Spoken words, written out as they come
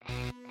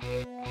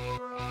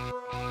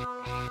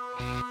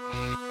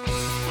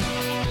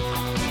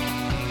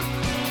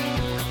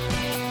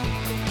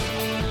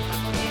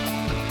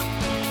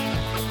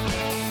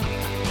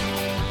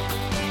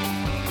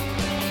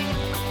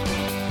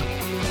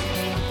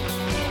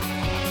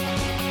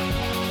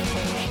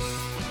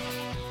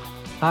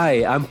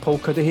Hi, I'm Paul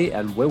Cudahy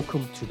and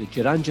welcome to the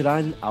Duran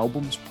Duran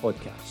Albums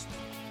podcast.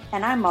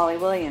 And I'm Molly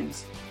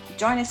Williams.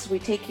 Join us as we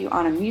take you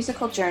on a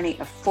musical journey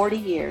of 40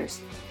 years,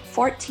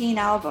 14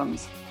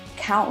 albums,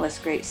 countless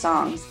great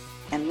songs,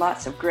 and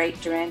lots of great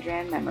Duran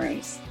Duran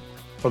memories.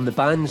 From the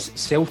band's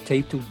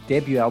self-titled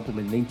debut album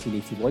in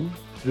 1981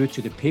 through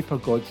to the Paper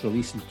Gods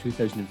release in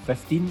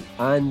 2015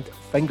 and,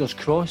 fingers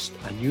crossed,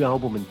 a new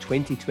album in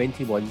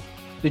 2021,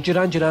 the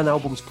Duran Duran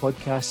Albums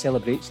podcast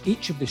celebrates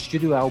each of the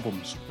studio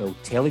albums while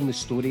telling the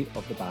story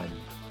of the band.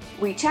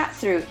 We chat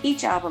through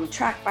each album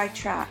track by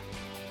track,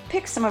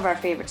 pick some of our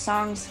favorite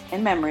songs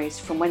and memories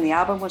from when the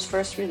album was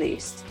first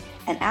released,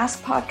 and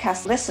ask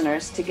podcast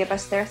listeners to give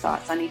us their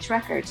thoughts on each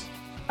record.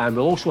 And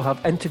we'll also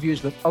have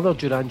interviews with other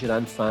Duran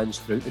Duran fans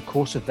throughout the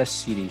course of this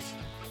series,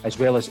 as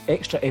well as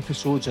extra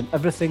episodes on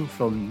everything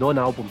from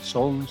non-album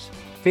songs,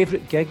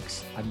 favourite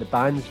gigs, and the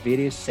band's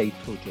various side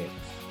projects.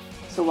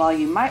 So while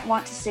you might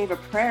want to save a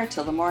prayer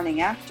till the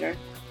morning after,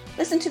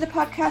 listen to the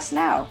podcast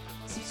now,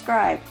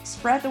 subscribe,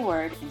 spread the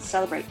word, and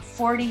celebrate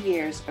 40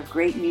 years of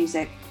great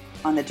music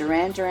on the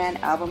Duran Duran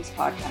Albums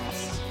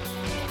podcast.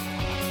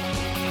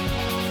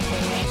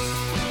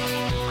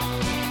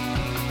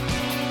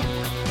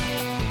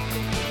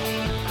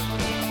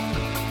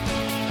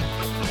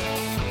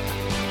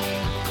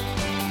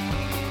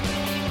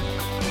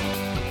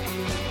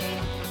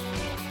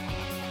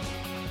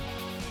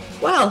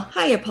 Well,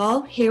 hiya,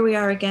 Paul. Here we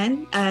are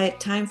again.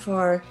 Time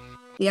for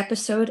the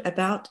episode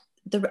about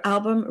the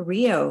album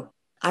Rio.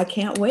 I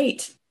can't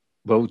wait.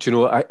 Well, do you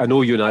know, I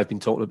know you and I have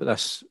been talking about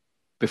this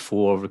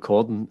before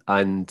recording,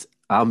 and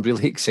I'm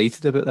really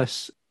excited about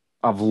this.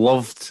 I've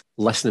loved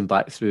listening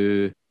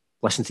to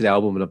the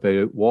album when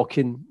I'm out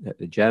walking, at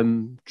the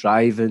gym,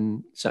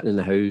 driving, sitting in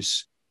the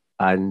house.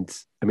 And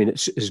I mean,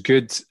 it's as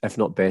good, if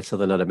not better,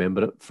 than I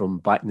remember it from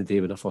back in the day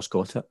when I first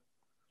got it.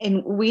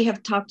 And we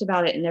have talked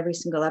about it in every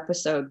single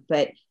episode,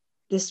 but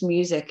this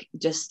music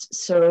just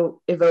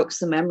so evokes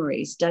the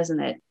memories,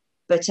 doesn't it?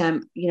 But,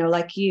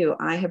 like you,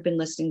 I have been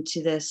listening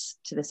to this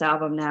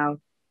album now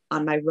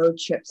on my road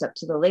trips up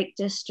to the Lake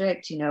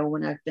District,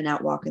 when I've been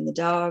out walking the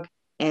dog.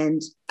 And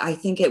I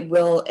think it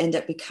will end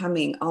up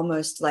becoming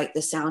almost like the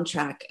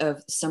soundtrack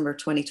of summer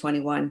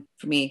 2021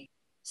 for me.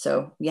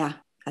 So, yeah,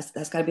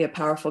 that's got to be a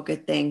powerful,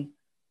 good thing.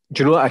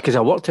 Do you know what? Because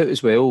I worked out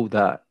as well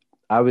that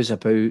I was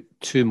about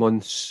 2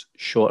 months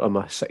short of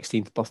my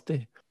 16th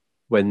birthday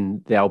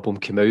when the album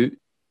came out.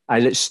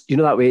 And it's,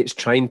 that way it's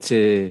trying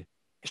to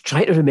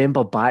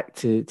remember back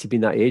to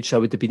being that age. So I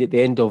would have been at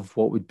the end of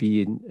what would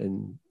be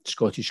in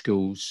Scottish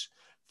schools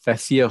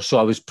 5th year. So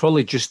I was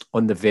probably just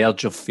on the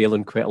verge of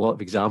failing quite a lot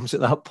of exams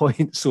at that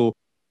point. So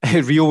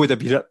Rio would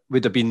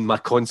have been my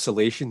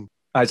consolation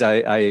as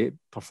I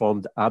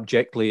performed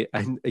abjectly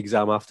in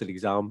exam after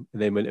exam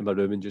and then went to my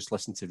room and just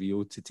listened to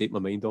Rio to take my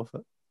mind off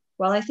it.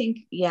 Well, I think,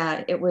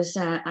 it was,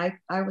 I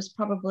was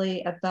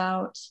probably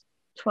about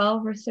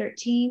 12 or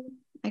 13,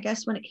 I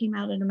guess, when it came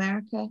out in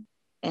America.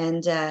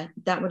 And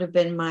that would have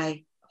been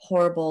my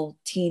horrible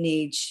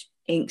teenage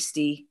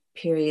angsty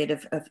period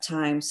of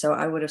time. So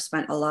I would have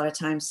spent a lot of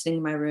time sitting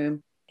in my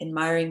room,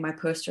 admiring my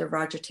poster of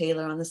Roger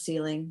Taylor on the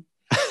ceiling.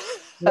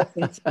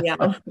 Listening to the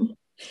album.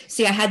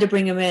 See, I had to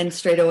bring him in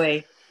straight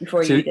away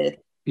before you did.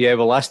 Yeah,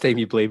 well, last time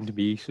you blamed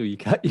me, so you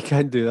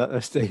can't do that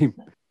this time.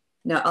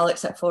 No, I'll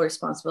accept full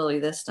responsibility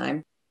this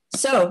time.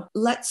 So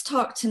let's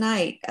talk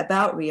tonight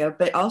about Rio,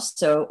 but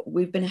also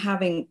we've been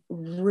having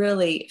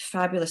really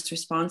fabulous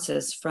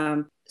responses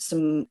from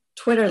some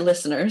Twitter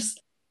listeners,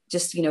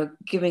 just,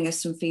 giving us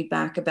some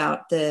feedback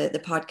about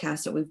the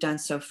podcast that we've done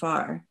so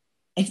far.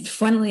 And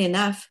funnily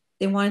enough,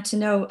 they wanted to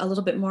know a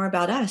little bit more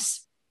about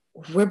us.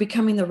 We're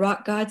becoming the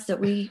rock gods that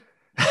we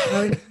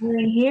are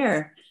in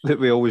here. That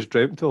we always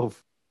dreamt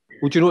of.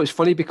 Well, do you know, it's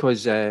funny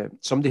because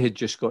somebody had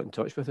just got in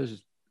touch with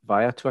us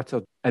via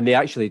Twitter, and they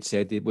actually had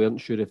said they weren't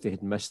sure if they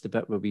had missed the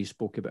bit where we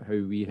spoke about how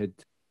we had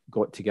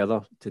got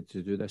together to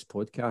do this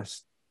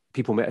podcast.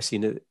 People might have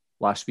seen it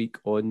last week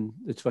on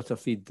the Twitter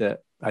feed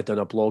that I'd done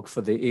a blog for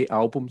the 8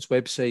 Albums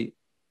website,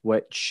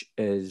 which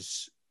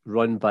is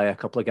run by a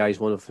couple of guys,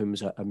 one of whom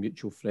is a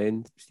mutual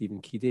friend,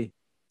 Stephen Keedy.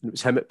 And it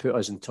was him that put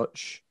us in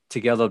touch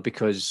together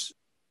because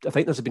I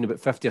think there's been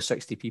about 50 or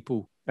 60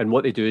 people. And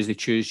what they do is you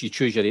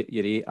choose your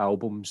 8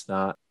 albums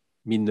that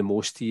mean the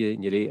most to you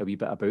and you rate a wee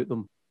bit about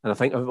them. And I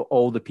think of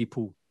all the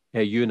people,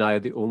 you and I are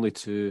the only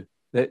two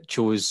that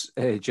chose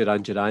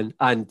Duran Duran,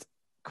 and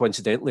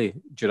coincidentally,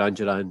 Duran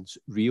Duran's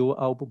Rio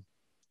album.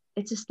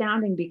 It's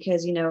astounding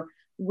because,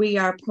 we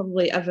are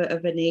probably of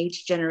an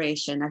age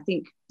generation. I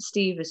think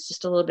Steve is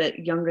just a little bit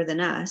younger than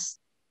us,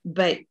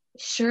 but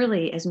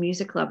surely as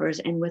music lovers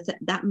and with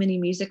that many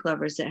music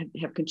lovers that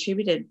have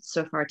contributed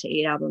so far to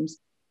 8 albums,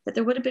 that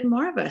there would have been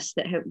more of us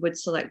that would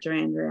select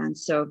Duran Duran.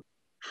 So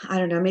I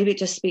don't know, maybe it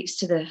just speaks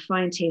to the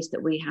fine taste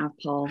that we have,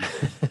 Paul.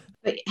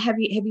 But have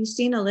you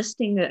seen a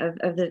listing of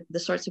the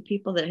sorts of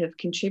people that have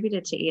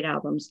contributed to 8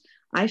 albums?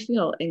 I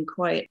feel in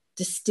quite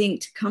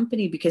distinct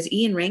company because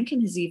Ian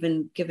Rankin has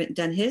even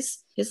done his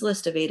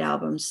list of 8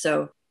 albums.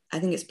 So I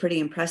think it's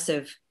pretty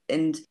impressive.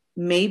 And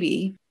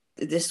maybe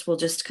this will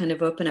just kind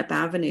of open up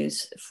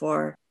avenues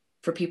for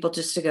people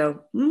just to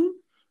go,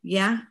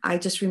 yeah, I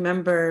just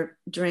remember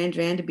Duran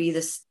Duran to be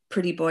this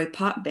pretty boy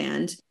pop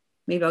band.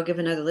 Maybe I'll give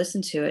another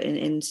listen to it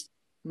and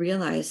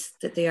realize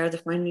that they are the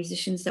fine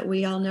musicians that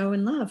we all know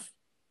and love.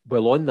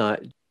 Well, on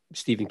that,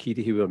 Stephen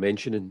Keady, who we were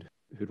mentioning,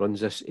 who runs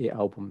this 8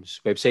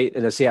 albums website,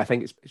 and I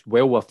think it's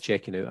well worth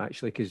checking out,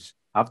 actually, because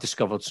I've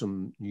discovered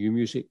some new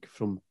music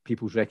from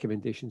people's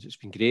recommendations. It's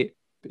been great.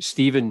 But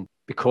Stephen,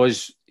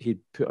 because he'd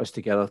put us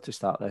together to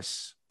start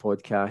this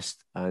podcast,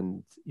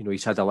 and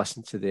he's had a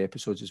listen to the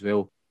episodes as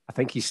well, I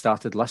think he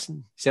started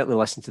listening. Certainly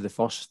listened to the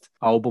first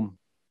album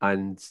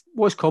and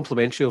was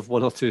complimentary of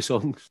 1 or 2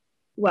 songs.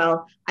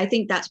 Well, I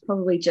think that's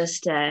probably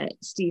just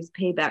Steve's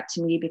payback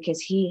to me,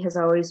 because he has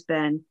always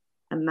been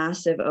a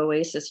massive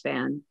Oasis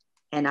fan.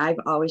 And I've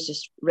always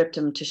just ripped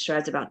him to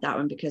shreds about that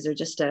one, because they're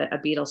just a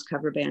Beatles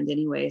cover band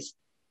anyways.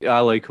 Yeah,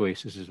 I like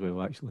Oasis as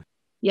well, actually.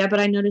 Yeah, but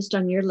I noticed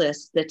on your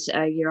list that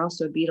you're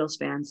also a Beatles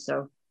fan.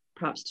 So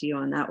props to you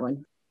on that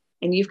one.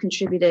 And you've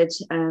contributed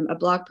a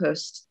blog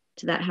post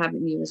to that,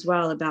 haven't you, as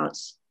well, about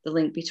the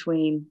link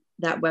between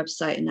that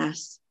website and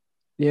us?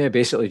 Yeah,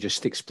 basically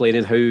just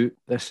explaining how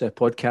this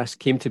podcast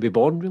came to be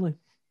born, really.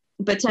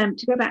 But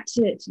to go back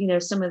to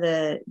some of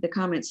the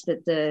comments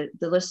that the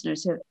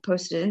listeners have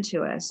posted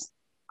into us,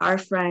 our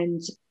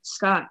friend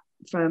Scott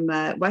from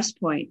West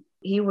Point,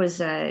 he was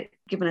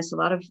giving us a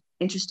lot of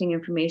interesting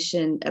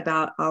information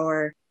about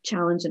our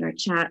challenge in our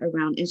chat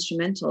around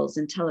instrumentals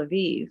in Tel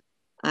Aviv,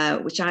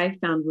 which I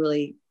found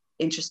really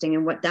interesting.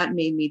 And what that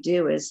made me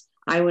do is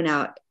I went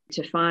out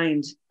to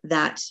find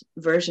that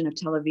version of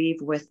Tel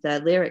Aviv with the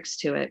lyrics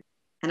to it.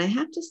 And I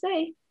have to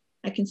say,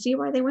 I can see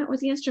why they went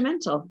with the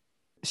instrumental.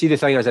 See, the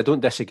thing is, I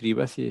don't disagree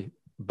with you,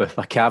 but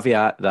a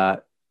caveat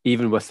that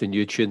even with the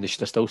new tune, they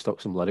should have still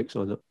stuck some lyrics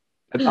on it.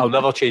 And I'll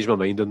never change my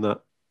mind on that.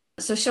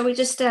 So shall we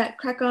just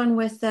crack on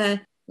with,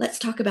 let's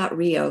talk about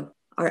Rio,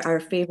 our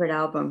favorite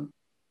album.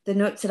 The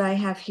notes that I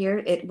have here,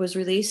 it was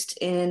released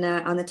on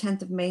the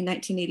 10th of May,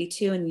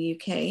 1982 in the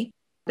UK.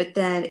 But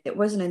then it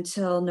wasn't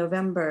until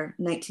November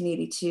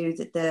 1982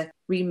 that the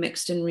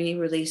remixed and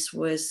re-release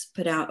was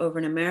put out over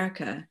in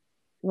America.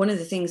 One of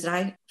the things that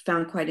I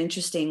found quite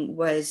interesting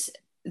was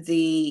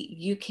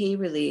the UK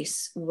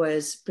release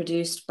was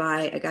produced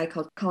by a guy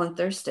called Colin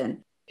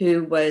Thurston,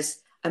 who was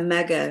a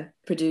mega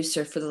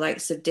producer for the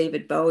likes of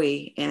David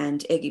Bowie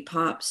and Iggy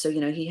Pop. So,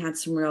 he had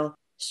some real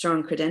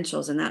strong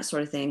credentials and that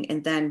sort of thing.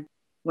 And then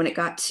when it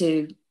got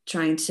to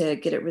trying to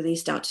get it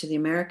released out to the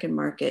American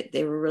market,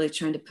 they were really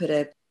trying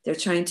to they're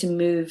trying to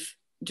move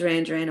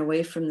Duran Duran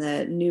away from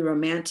the New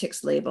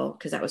Romantics label,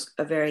 because that was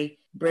a very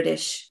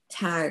British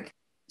tag.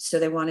 So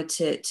they wanted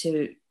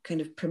to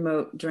kind of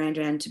promote Duran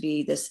Duran to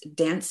be this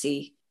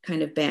dancey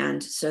kind of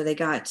band. So they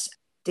got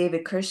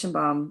David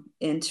Kirschenbaum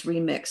in to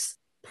remix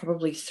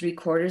probably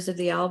 3/4 of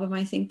the album,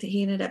 I think, that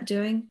he ended up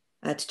doing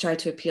to try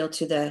to appeal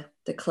to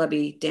the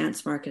clubby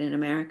dance market in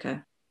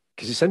America.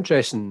 Because it's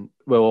interesting,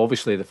 well,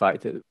 obviously the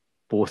fact that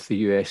both the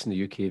US and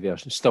the UK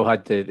versions still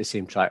had the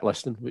same track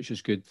listing, which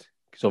is good,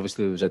 because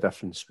obviously there was a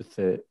difference with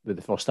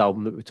the first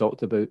album that we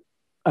talked about.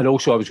 And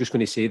also I was just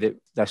going to say that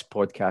this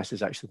podcast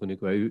is actually going to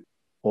go out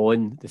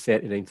on the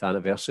 39th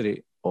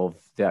anniversary of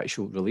the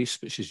actual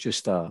release, which is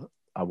just a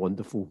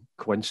wonderful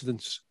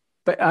coincidence.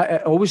 But I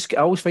always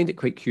find it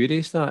quite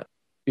curious that,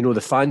 the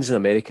fans in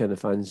America and the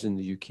fans in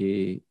the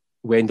UK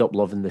we end up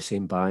loving the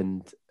same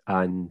band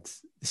and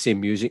the same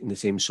music and the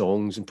same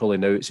songs, and probably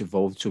now it's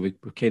evolved, so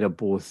we're kind of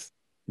both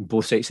on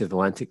both sides of the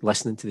Atlantic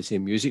listening to the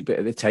same music. But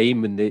at the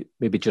time when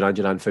maybe Duran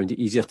Duran found it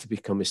easier to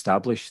become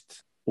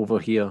established over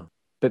here,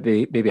 but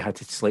they maybe had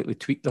to slightly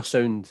tweak their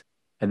sound,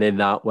 and then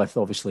that with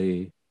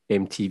obviously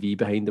MTV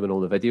behind them and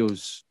all the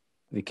videos,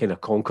 they kind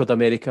of conquered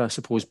America, I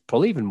suppose,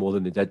 probably even more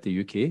than they did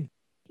the UK.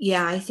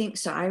 Yeah, I think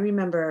so. I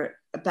remember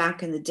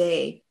back in the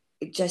day,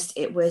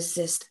 it was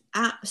this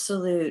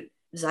absolute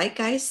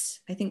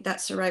zeitgeist. I think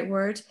that's the right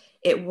word.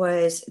 It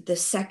was the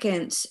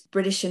second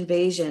British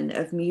invasion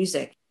of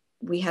music.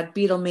 We had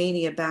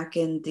Beatlemania back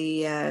in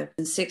the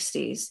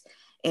 60s,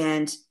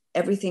 and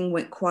everything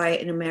went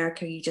quiet in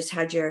America. You just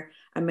had your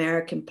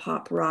American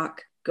pop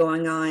rock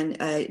going on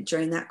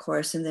during that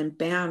course, and then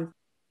bam,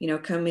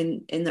 come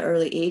in the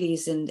early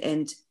 80s,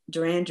 and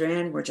Duran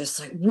Duran were just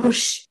like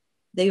whoosh,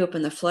 they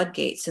opened the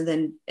floodgates. And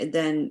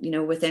then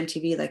with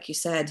MTV, like you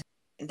said,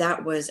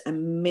 that was a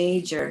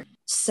major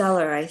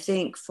seller, I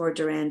think, for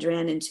Duran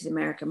Duran into the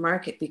American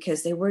market,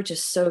 because they were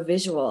just so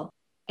visual.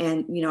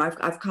 And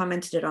I've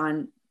commented it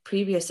on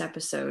previous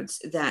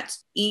episodes that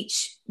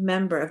each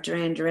member of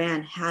Duran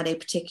Duran had a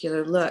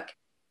particular look,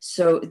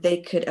 so they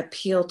could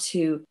appeal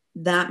to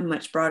that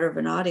much broader of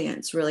an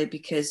audience, really,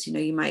 because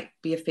you might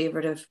be a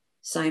favorite of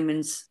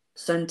Simon's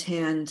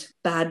suntanned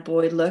bad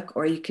boy look,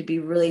 or you could be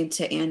really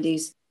into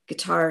Andy's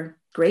guitar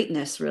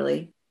greatness,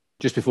 really.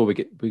 Just before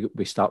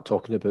we start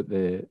talking about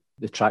the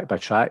track by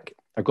track,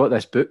 I got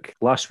this book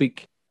last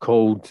week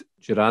called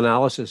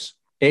Duranalysis,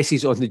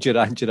 Essays on the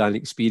Duran Duran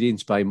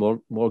Experience by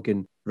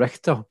Morgan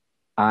Richter.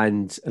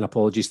 And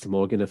apologies to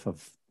Morgan if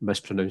I've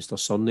mispronounced her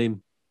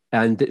surname.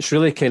 And it's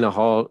really kind of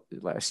hard,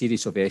 like a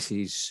series of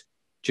essays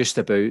just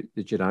about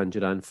the Duran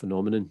Duran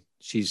phenomenon.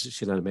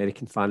 She's an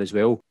American fan as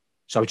well.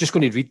 So I was just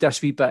going to read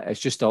this wee bit. It's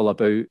just all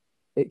about,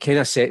 it kind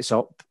of sets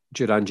up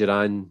Duran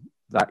Duran,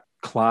 that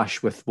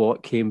clash with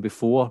what came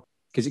before,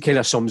 because it kind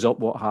of sums up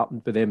what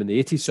happened with them in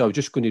the 80s. So I was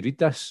just going to read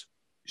this.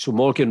 So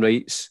Morgan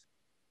writes,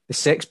 the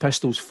Sex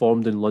Pistols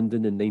formed in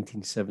London in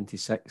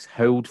 1976,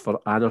 howled for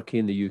anarchy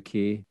in the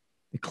UK.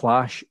 The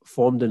Clash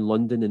formed in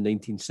London in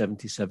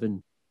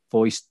 1977,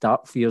 voiced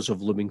dark fears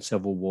of looming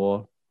civil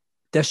war.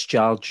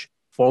 Discharge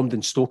formed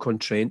in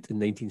Stoke-on-Trent in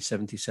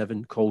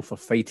 1977, called for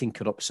fighting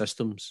corrupt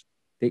systems.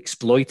 The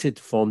Exploited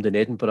formed in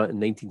Edinburgh in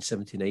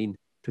 1979,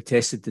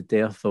 protested the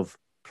dearth of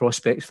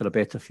prospects for a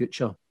better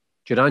future.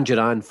 Duran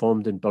Duran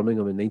formed in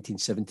Birmingham in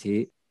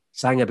 1978,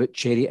 sang about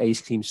cherry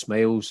ice cream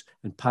smiles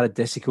and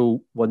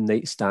paradisical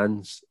one-night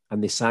stands,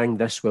 and they sang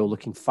this while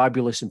looking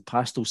fabulous in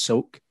pastel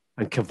silk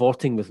and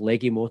cavorting with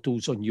leggy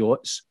models on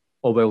yachts,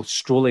 or while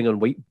strolling on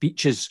white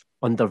beaches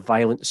under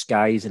violent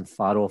skies and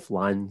far-off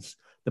lands.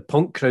 The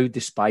punk crowd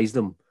despised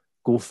them.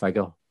 Go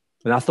figure.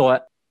 And I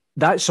thought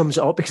that sums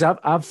it up, because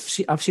I've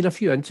seen a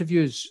few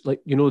interviews,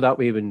 like, you know, that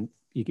way when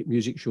you get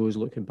music shows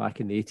looking back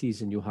in the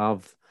 80s and you'll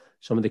have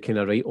some of the kind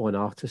of right-on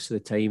artists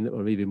at the time that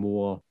were maybe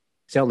more,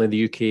 certainly in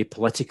the UK,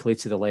 politically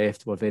to the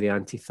left, were very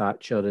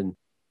anti-Thatcher, and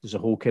there's a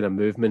whole kind of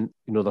movement.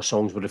 You know, their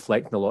songs were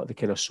reflecting a lot of the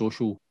kind of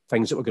social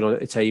things that were going on at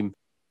the time.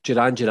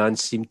 Duran Duran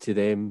seemed to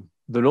them,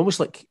 they're almost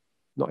like,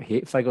 not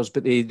hate figures,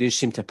 but they do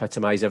seem to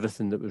epitomise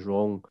everything that was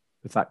wrong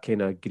with that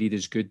kind of greed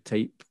is good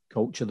type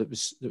culture that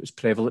was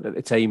prevalent at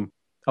the time.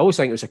 I always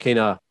think it was a kind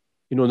of,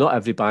 you know, not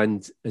every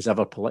band is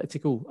ever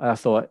political. I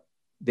thought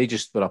they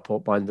just were a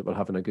pop band that were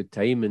having a good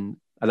time, and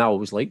I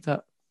always liked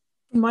that.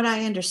 From what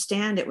I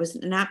understand, it was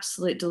an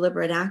absolute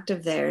deliberate act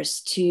of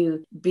theirs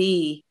to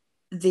be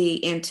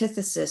the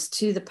antithesis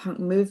to the punk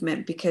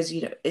movement, because,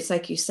 you know, it's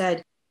like you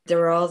said, there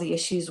were all the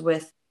issues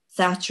with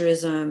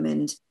Thatcherism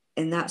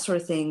and that sort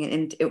of thing.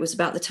 And it was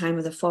about the time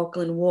of the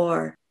Falkland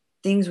War.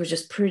 Things were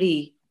just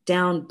pretty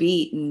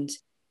downbeat and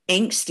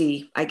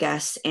angsty, I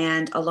guess.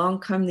 And along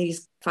come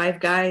these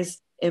five guys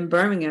in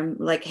Birmingham,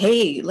 like,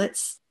 hey,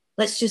 let's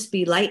just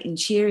be light and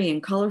cheery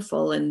and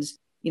colorful. And,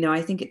 you know,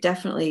 I think it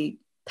definitely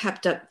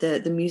pepped up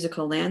the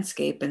musical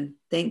landscape, and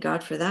thank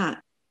God for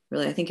that.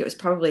 Really, I think it was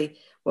probably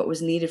what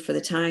was needed for the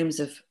times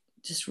of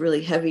just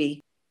really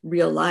heavy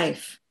real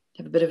life,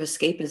 have a bit of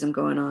escapism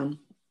going on.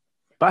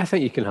 But I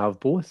think you can have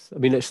both. I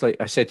mean, it's like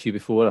I said to you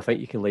before, I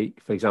think you can,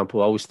 like, for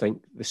example, I always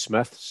think the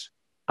Smiths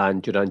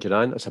and Duran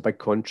Duran, it's a big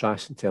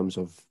contrast in terms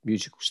of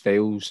musical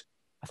styles.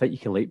 I think you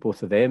can like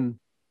both of them.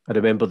 I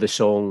remember the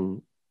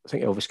song, I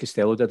think Elvis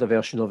Costello did a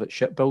version of it,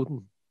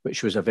 Shipbuilding,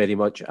 which was a very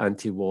much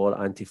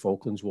anti-war,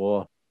 anti-Falklands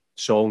War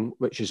song,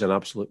 which is an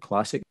absolute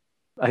classic.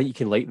 I think you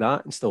can like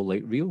that and still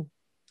like real.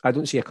 I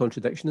don't see a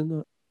contradiction in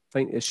that. I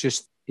think it's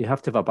just, you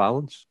have to have a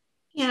balance.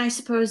 Yeah, I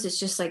suppose it's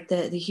just like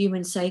the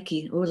human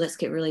psyche. Oh, let's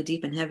get really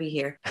deep and heavy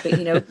here. But,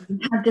 you know, you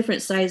have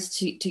different sides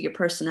to your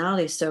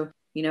personality. So,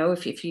 you know,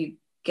 if you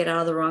get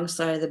out of the wrong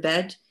side of the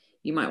bed,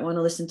 you might want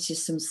to listen to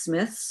some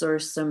Smiths or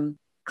some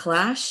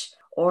Clash,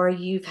 or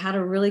you've had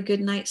a really good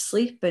night's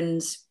sleep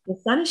and the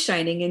sun is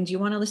shining and you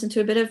want to listen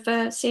to a bit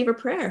of Save a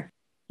Prayer.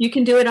 You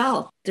can do it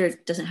all. There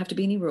doesn't have to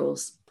be any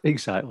rules.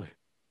 Exactly.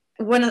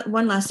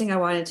 One last thing I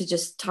wanted to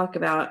just talk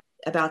about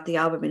the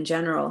album in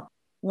general.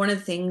 One of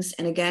the things,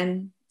 and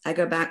again, I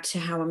go back to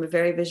how I'm a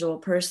very visual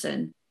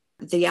person.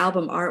 The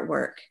album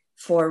artwork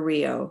for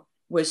Rio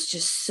was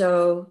just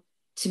so,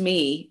 to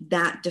me,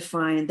 that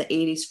defined the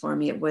 80s for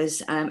me. It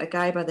was a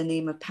guy by the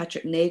name of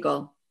Patrick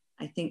Nagel.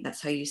 I think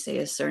that's how you say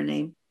his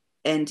surname.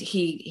 And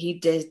he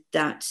did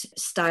that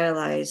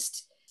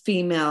stylized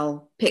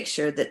female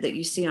picture that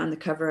you see on the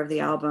cover of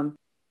the album.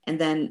 And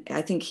then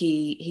I think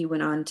he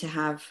went on to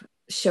have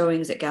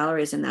showings at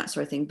galleries and that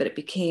sort of thing. But it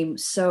became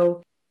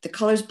so, the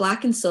colors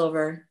black and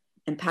silver,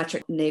 and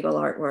Patrick Nagel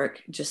artwork,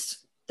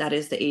 just, that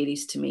is the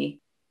 80s to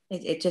me.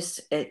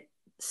 It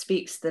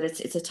speaks that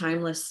it's a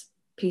timeless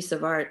piece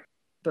of art,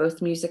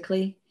 both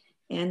musically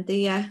and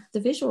the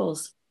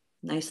visuals.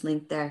 Nice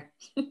link there.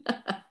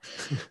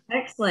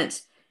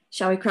 Excellent.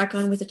 Shall we crack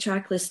on with the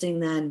track listing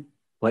then?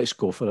 Let's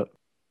go for it.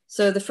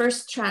 So the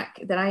first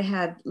track that I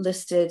had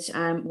listed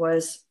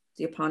was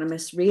the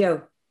eponymous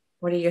Rio.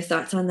 What are your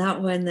thoughts on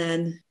that one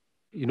then?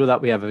 You know,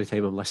 that way every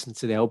time I'm listening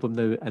to the album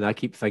now, and I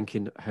keep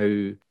thinking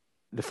how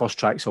the first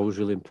track's always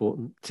really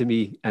important to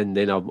me, and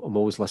then I'm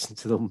always listening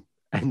to them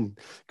in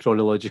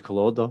chronological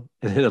order,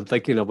 and then I'm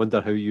thinking, I wonder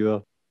how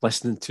you're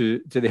listening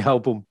to the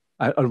album,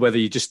 and whether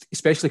you just,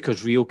 especially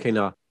because Rio kind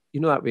of,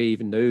 you know, that way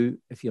even now,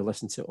 if you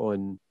listen to it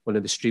on one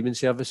of the streaming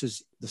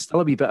services, there's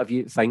still a wee bit of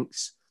you that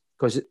thinks,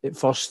 because at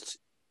first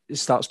it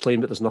starts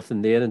playing but there's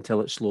nothing there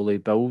until it slowly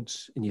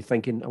builds, and you're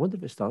thinking, I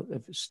wonder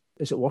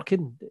is it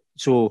working?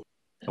 So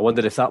I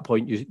wonder if that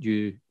point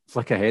you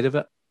flick ahead of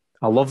it.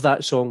 I love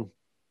that song.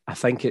 I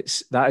think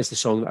that is the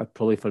song that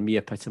probably for me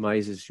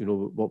epitomises, you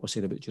know, what we're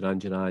saying about Duran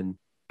Duran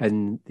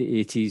in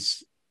the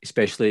 80s,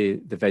 especially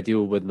the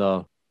video when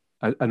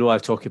I know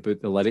I've talked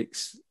about the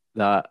lyrics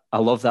that I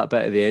love that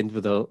bit at the end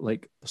with the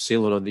like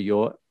sailing on the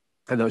yacht,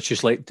 and it's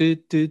just like do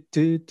do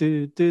do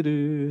do do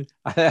do.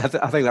 I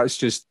think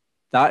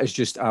that is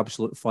just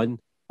absolute fun.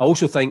 I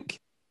also think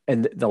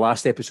in the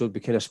last episode we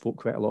kind of spoke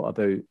quite a lot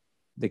about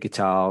the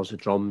guitars, the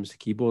drums, the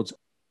keyboards.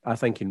 I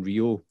think in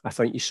Rio, I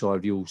think you saw a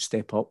real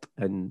step up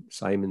in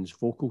Simon's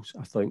vocals.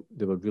 I think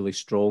they were really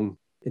strong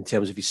in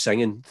terms of his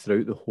singing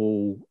throughout the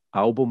whole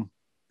album.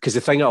 Because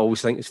the thing I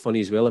always think is funny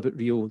as well about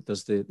Rio,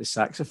 there's the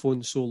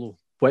saxophone solo,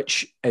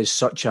 which is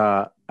such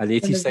an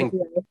 80s thing.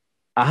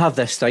 I have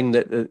this thing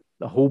that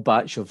the whole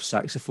batch of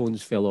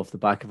saxophones fell off the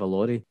back of a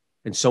lorry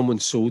and someone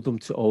sold them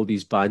to all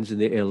these bands in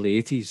the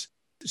early 80s.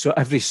 So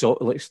every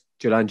sort like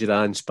Duran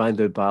Duran,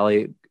 Spandau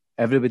Ballet,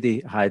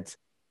 everybody had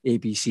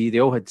ABC. They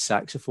all had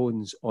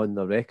saxophones on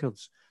their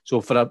records. So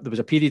there was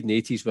a period in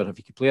the 80s where if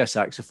you could play a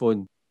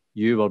saxophone,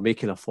 you were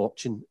making a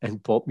fortune in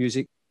pop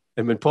music.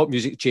 And when pop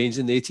music changed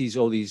in the 80s,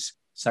 all these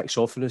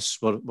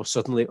saxophonists were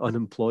suddenly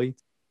unemployed.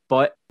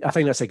 But I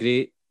think it's a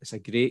great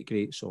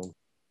song.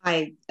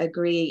 I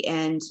agree.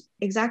 And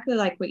exactly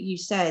like what you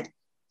said,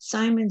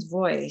 Simon's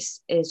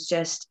voice is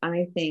just,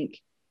 I think,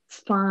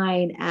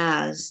 fine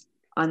as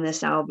on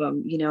this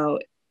album. You know,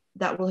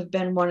 that will have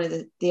been one of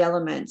the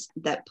elements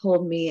that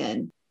pulled me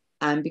in,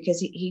 because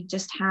he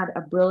just had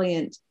a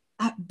brilliant,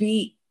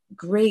 upbeat,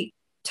 great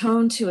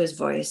tone to his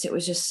voice. It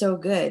was just so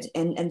good.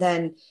 And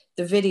then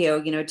the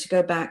video, you know, to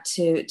go back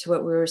to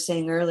what we were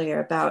saying earlier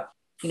about,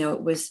 you know,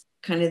 it was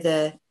kind of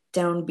the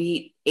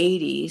downbeat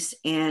 80s,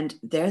 and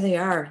there they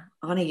are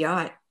on a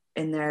yacht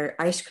in their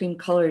ice cream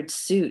colored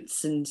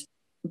suits and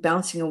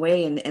bouncing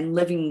away and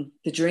living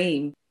the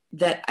dream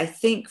that I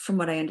think, from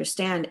what I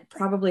understand,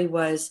 probably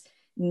was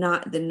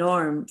not the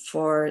norm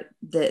for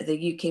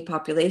the UK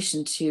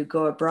population to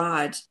go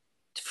abroad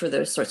for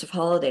those sorts of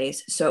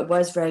holidays. So it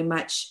was very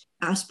much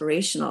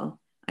aspirational,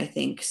 I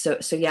think. So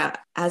yeah,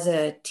 as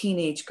a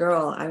teenage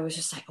girl, I was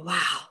just like,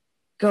 wow,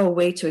 go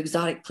away to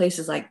exotic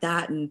places like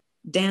that and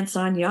dance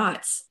on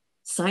yachts.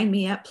 Sign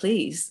me up,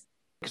 please.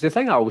 Because the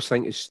thing I always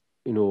think is,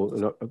 you know,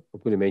 and I'm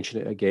going to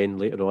mention it again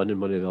later on in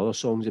one of the other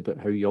songs about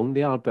how young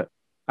they are, but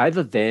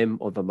either them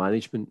or the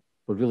management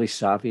were really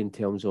savvy in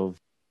terms of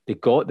they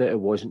got that it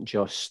wasn't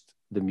just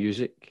the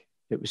music,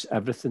 it was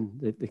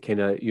everything. The kind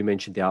of, you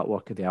mentioned the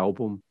artwork of the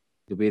album,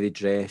 the way they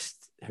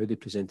dressed, how they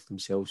presented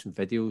themselves in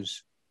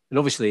videos. And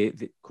obviously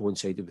it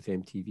coincided with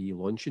MTV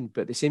launching,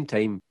 but at the same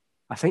time,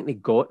 I think they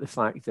got the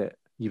fact that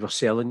you were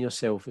selling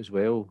yourself as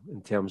well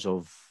in terms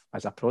of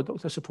as a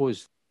product, I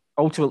suppose.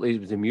 Ultimately,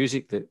 it was the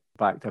music that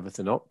backed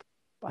everything up.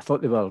 But I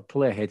thought they were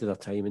probably ahead of their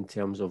time in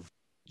terms of,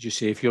 as you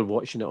say, if you're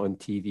watching it on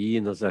TV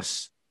and there's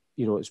this,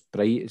 you know, it's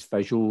bright, it's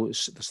visual,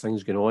 there's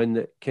things going on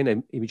that kind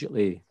of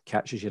immediately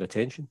catches your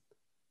attention.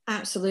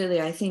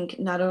 Absolutely. I think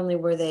not only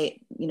were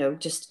they, you know,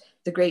 just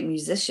the great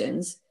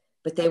musicians,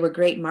 but they were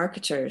great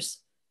marketers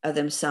of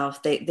themselves.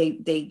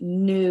 They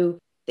knew,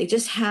 they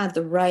just had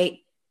the right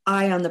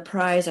eye on the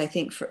prize, I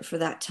think, for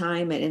that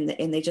time, and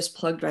they just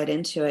plugged right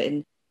into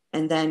it.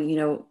 And then, you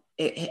know,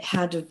 it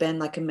had to have been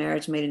like a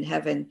marriage made in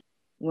heaven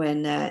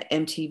when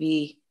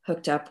MTV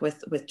hooked up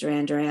with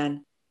Duran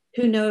Duran.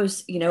 Who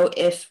knows, you know,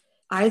 if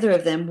either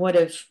of them would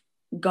have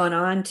gone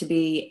on to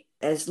be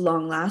as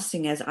long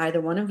lasting as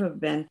either one of them have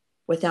been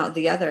without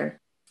the other.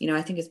 You know,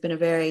 I think it's been a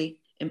very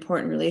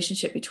important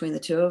relationship between the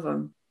two of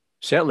them.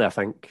 Certainly, I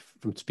think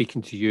from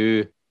speaking to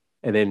you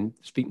and then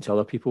speaking to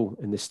other people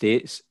in the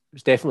States,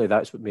 it's definitely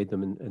that's what made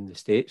them in the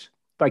States.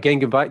 But again,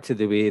 going back to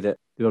the way that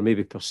they were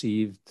maybe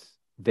perceived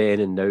then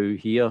and now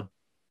here,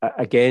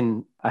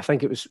 again, I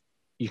think it was,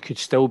 you could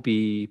still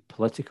be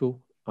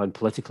political and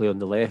politically on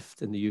the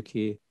left in the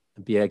UK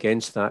and be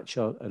against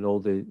Thatcher and all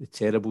the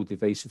terrible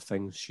divisive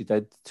things she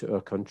did to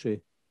our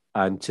country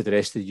and to the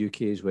rest of the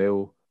UK as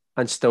well,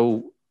 and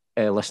still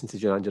listen to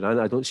Duran Duran.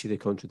 I don't see the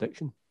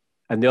contradiction.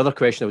 And the other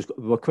question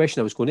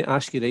I was going to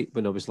ask you right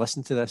when I was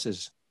listening to this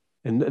is,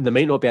 and there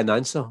might not be an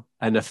answer,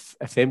 and if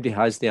anybody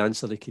has the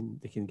answer, they can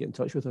get in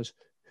touch with us.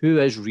 Who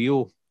is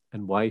Rio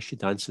and why is she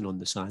dancing on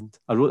the sand?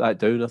 I wrote that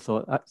down. I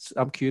thought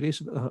I'm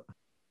curious about that.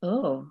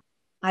 Oh,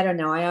 I don't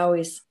know. I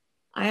always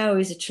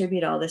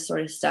attribute all this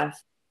sort of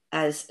stuff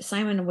as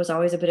Simon was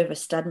always a bit of a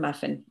stud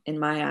muffin in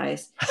my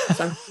eyes.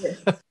 So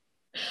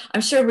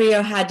I'm sure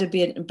Rio had to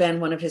been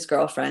one of his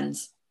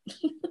girlfriends.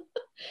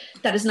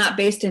 That is not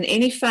based in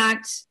any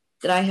fact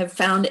that I have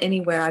found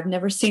anywhere. I've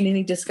never seen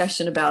any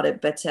discussion about it,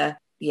 but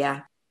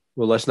yeah.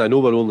 Well, listen, I know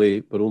we're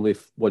only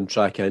one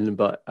track in,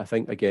 but I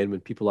think again,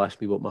 when people ask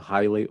me what my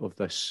highlight of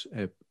this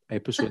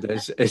episode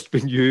is, it's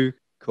been you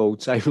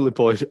called Simon Le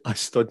Bon a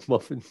stud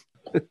muffin.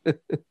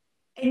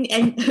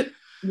 and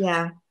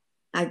yeah,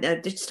 I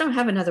just don't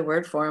have another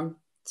word for him.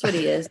 That's what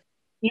he is.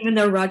 Even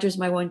though Roger's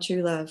my one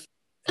true love.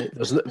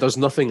 There's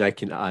nothing I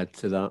can add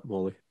to that,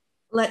 Molly.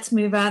 Let's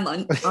move on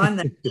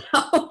that.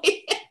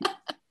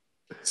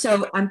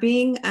 So I'm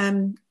being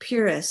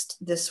purist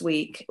this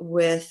week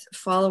with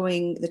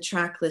following the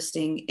track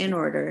listing in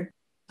order,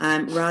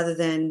 rather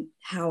than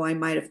how I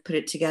might have put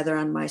it together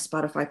on my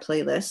Spotify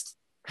playlist.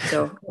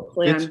 So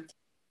hopefully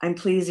I'm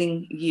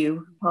pleasing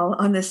you, Paul,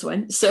 on this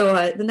one.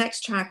 So the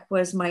next track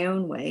was My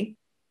Own Way.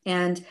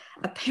 And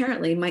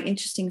apparently, my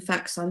interesting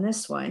facts on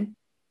this one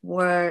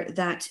were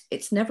that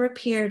it's never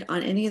appeared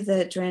on any of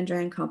the Duran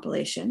Duran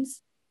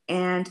compilations.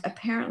 And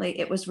apparently,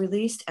 it was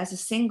released as a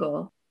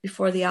single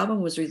before the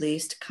album was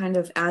released, kind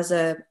of as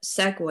a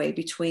segue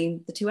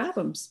between the two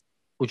albums.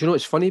 Well, do you know,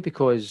 it's funny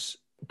because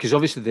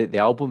obviously the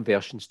album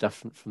version's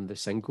different from the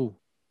single.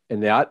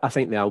 And I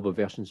think the album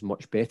version's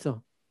much better.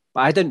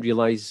 But I didn't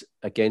realise,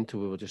 again, till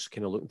we were just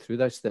kind of looking through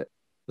this, that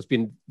there's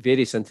been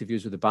various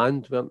interviews with the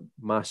band, weren't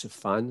massive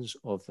fans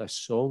of this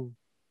song.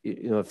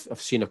 You know,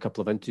 I've seen a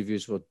couple of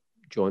interviews with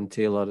John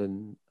Taylor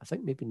and I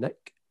think maybe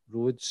Nick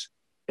Rhodes.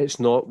 It's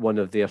not one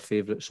of their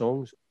favourite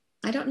songs.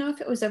 I don't know if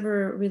it was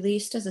ever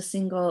released as a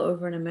single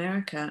over in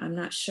America. I'm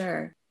not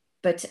sure.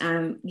 But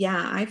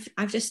yeah,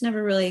 I've just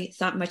never really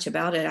thought much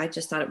about it. I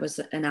just thought it was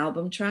an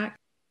album track.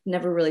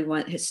 Never really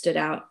has stood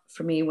out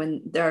for me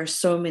when there are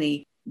so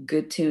many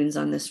good tunes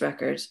on this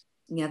record.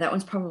 Yeah, that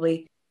one's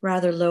probably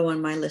rather low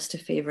on my list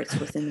of favorites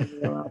within the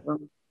real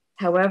album.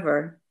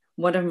 However,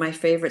 one of my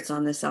favorites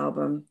on this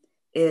album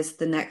is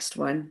the next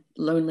one,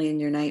 Lonely in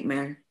Your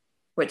Nightmare.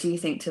 What do you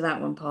think to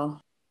that one, Paul?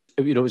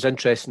 You know, it was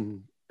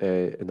interesting.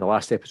 In the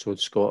last episode,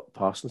 Scott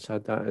Parsons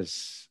had that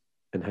as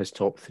in his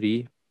top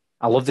 3.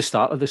 I love the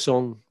start of the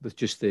song with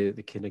just the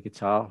kind of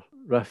guitar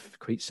riff,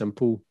 quite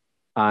simple,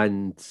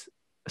 and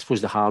I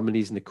suppose the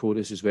harmonies and the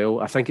chorus as well.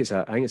 I think it's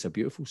a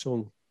beautiful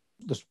song.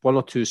 There's one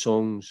or two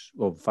songs,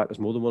 well, in fact, there's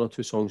more than one or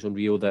two songs on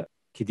Rio that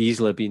could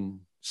easily have been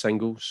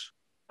singles.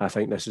 I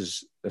think this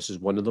is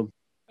one of them,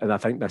 and I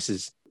think this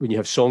is when you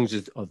have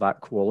songs of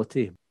that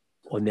quality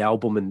on the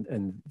album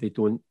and they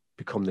don't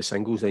become the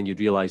singles, then you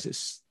realise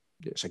it's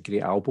a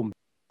great album.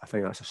 I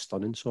think that's a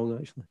stunning song,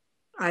 actually.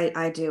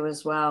 I do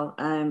as well.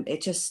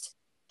 It's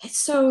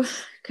so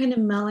kind of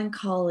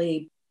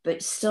melancholy,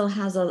 but still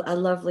has a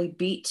lovely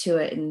beat to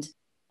it. And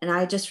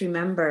I just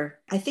remember,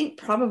 I think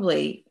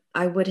probably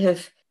I would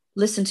have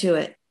listened to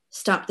it,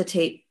 stopped the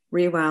tape,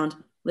 rewound,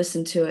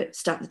 listened to it,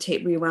 stopped the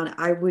tape, rewound.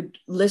 I would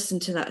listen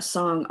to that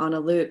song on a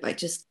loop.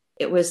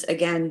 It was,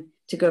 again,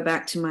 to go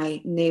back to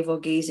my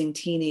navel-gazing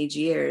teenage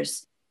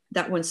years,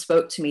 that one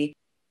spoke to me.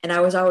 And I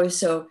was always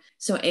so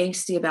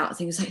angsty about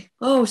things like,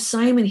 oh,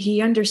 Simon,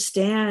 he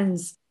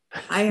understands.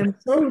 I am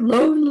so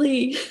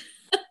lonely.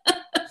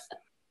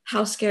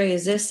 How scary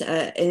is this?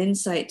 An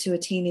insight to a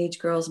teenage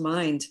girl's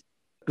mind.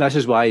 This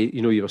is why,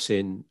 you know, you were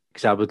saying,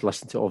 because I would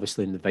listen to it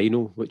obviously in the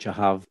vinyl, which I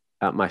have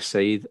at my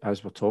side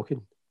as we're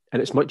talking.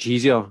 And it's much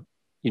easier,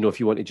 you know, if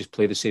you want to just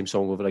play the same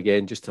song over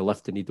again, just to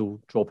lift the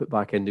needle, drop it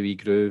back in the wee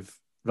groove,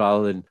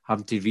 rather than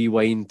having to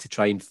rewind to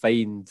try and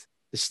find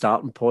the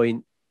starting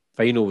point.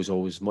 Vinyl was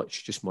always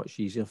much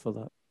easier for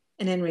that.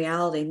 And in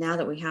reality, now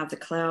that we have the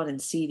cloud and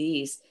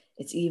CDs,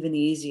 it's even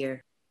easier.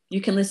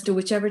 You can listen to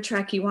whichever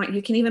track you want.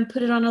 You can even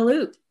put it on a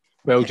loop.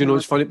 Well, do you know,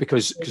 it's funny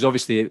because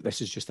obviously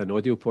this is just an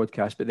audio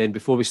podcast, but then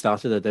before we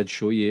started, I did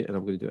show you, and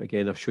I'm going to do it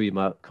again, I'll show you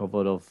my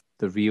cover of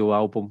the Rio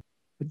album.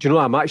 Do you know,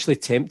 I'm actually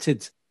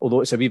tempted, although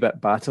it's a wee bit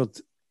battered,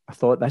 I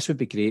thought this would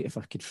be great if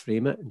I could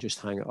frame it and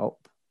just hang it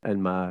up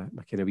in my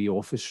kind of wee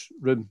office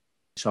room.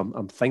 So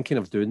I'm thinking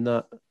of doing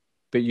that.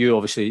 But you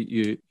obviously,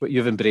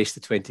 you've embraced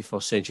the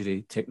 21st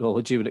century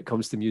technology when it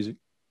comes to music.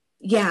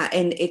 Yeah,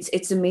 and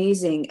it's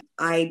amazing.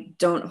 I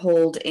don't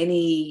hold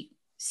any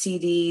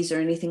CDs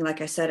or anything.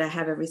 Like I said, I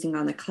have everything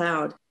on the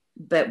cloud.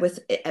 But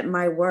at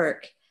my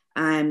work,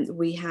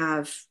 we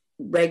have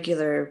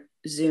regular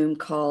Zoom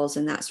calls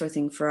and that sort of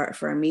thing for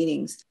our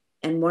meetings.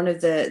 And one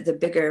of the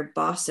bigger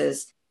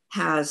bosses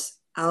has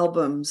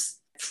albums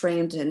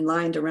framed and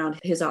lined around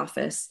his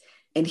office,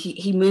 and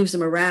he moves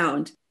them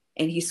around.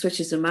 And he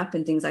switches them up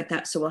and things like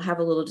that. So we'll have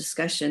a little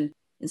discussion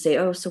and say,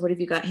 oh, so what have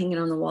you got hanging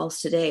on the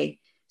walls today?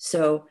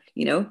 So,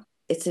 you know,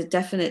 it's a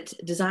definite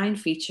design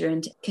feature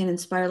and can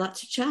inspire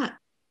lots of chat.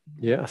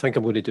 Yeah, I think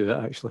I'm going to do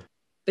it, actually.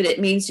 But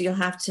it means you'll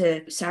have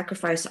to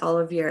sacrifice all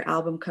of your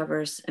album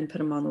covers and put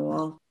them on the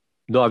wall.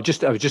 No, I was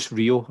just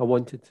Rio I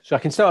wanted. So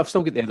I've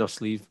still got the inner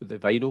sleeve with the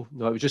vinyl.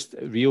 No, it was just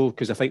Rio,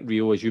 because I think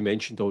Rio, as you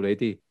mentioned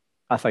already,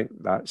 I think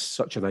that's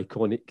such an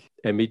iconic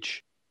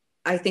image.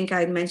 I think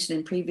I mentioned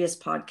in previous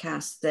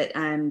podcasts that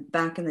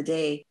back in the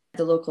day,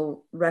 the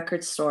local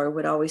record store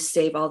would always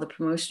save all the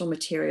promotional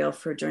material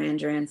for Duran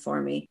Duran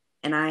for me.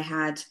 And I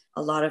had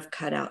a lot of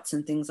cutouts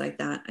and things like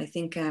that. I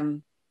think,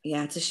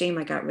 it's a shame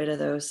I got rid of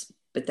those.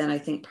 But then I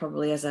think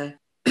probably as a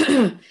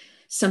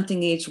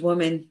something aged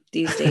woman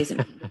these days, it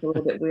would be a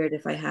little bit weird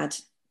if I had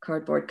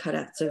cardboard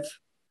cutouts of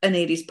an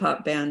 80s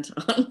pop band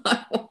on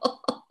my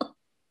wall.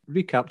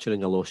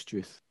 Recapturing a lost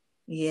youth.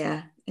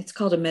 Yeah, it's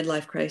called a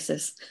midlife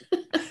crisis.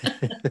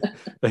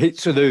 Right,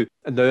 so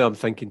now I'm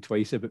thinking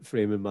twice about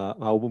framing my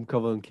album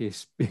cover in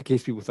case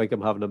people think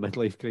I'm having a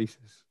midlife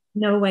crisis.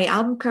 No way.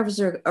 Album covers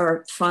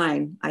are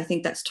fine. I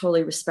think that's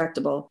totally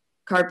respectable.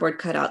 Cardboard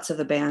cutouts of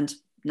the band,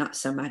 not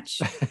so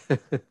much.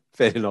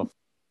 Fair enough.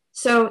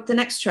 So the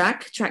next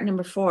track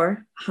number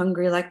 4,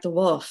 Hungry Like the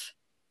Wolf.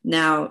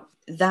 Now,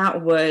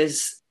 that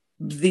was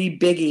the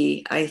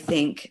biggie, I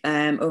think,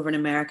 over in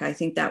America. I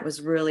think that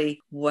was really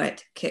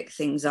what kicked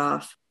things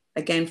off.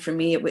 Again, for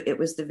me, it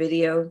was the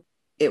video,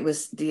 it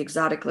was the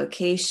exotic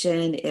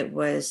location, it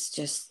was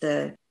just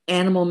the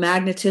animal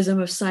magnetism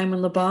of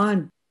Simon Le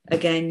Bon.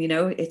 Again, you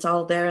know, it's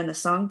all there in the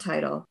song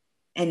title,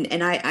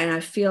 and I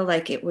feel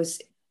like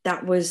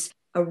that was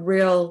a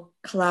real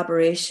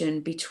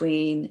collaboration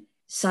between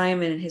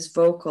Simon and his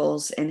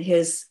vocals and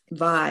his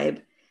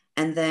vibe,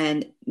 and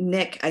then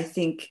Nick. I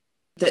think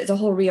the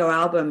whole Rio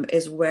album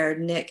is where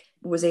Nick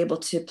was able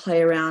to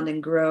play around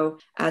and grow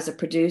as a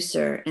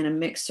producer and a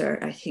mixer.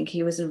 I think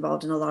he was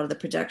involved in a lot of the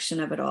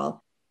production of it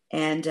all.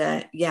 And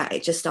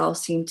it just all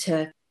seemed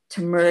to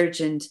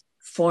merge and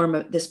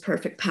form this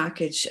perfect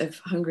package of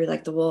Hungry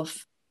Like the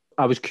Wolf.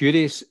 I was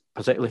curious,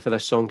 particularly for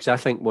this song, because I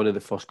think one of the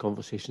first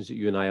conversations that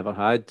you and I ever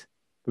had,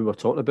 we were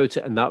talking about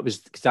it, and that was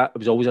because that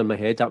was always in my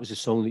head. That was the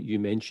song that you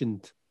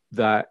mentioned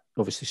that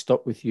obviously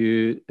stuck with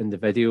you in the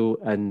video,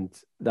 and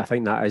I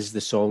think that is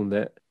the song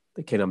that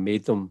kind of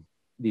made them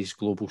these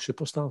global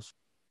superstars.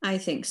 I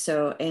think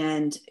so.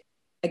 And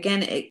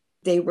again,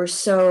 they were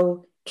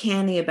so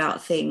canny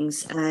about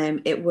things.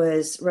 It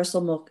was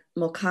Russell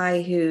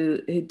Mulcahy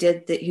who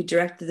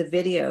directed the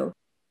video,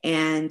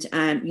 and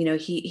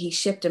he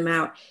shipped him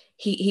out.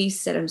 He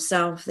said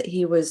himself that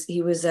he was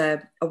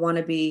a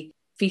wannabe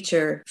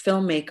feature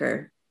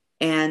filmmaker,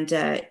 and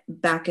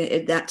back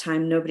at that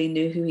time nobody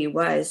knew who he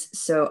was,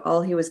 so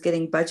all he was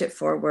getting budget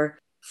for were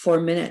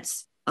 4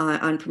 minutes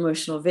on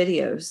promotional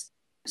videos.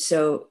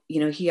 So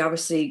he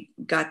obviously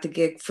got the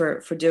gig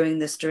for doing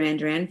this Duran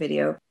Duran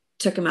video,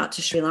 took him out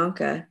to Sri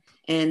Lanka,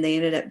 and they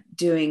ended up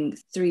doing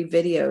 3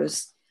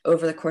 videos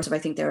over the course of, I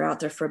think they were out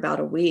there for about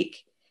a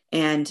week.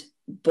 And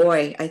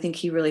boy, I think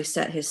he really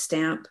set his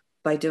stamp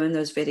by doing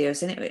those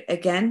videos.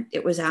 And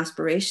it was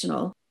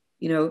aspirational.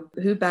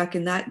 Who back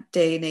in that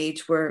day and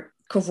age were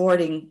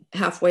cavorting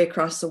halfway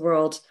across the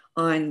world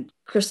on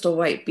crystal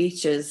white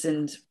beaches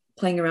and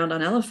playing around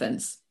on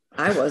elephants?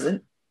 I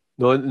wasn't.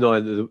 No,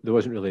 there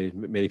wasn't really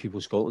many people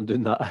in Scotland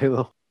doing that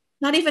either.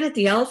 Not even at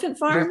the elephant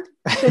farm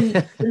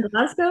in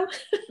Glasgow?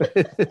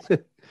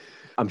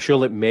 I'm sure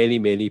like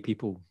many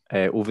people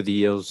over the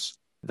years,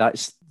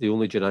 that's the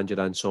only Duran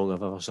Duran song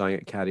I've ever sang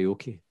at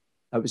karaoke.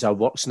 It was our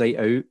works night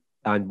out,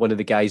 and one of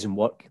the guys in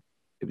work,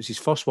 it was his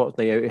first work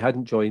night out. He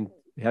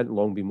hadn't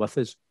long been with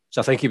us.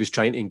 So I think he was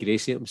trying to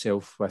ingratiate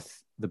himself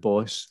with the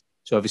boss.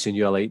 So obviously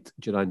knew I liked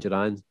Duran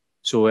Duran.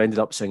 So I ended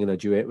up singing a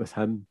duet with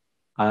him.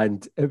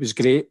 And it was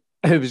great.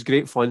 It was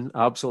great fun.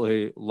 I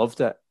absolutely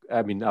loved it.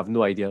 I mean, I have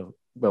no idea.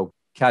 Well,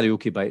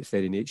 karaoke by its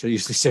very nature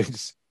usually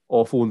sounds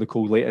awful in the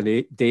cold light of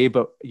the day,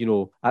 but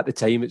at the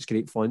time it's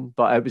great fun.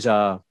 But it was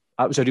a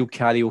real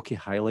karaoke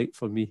highlight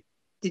for me.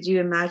 Did you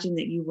imagine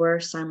that you were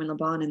Simon Le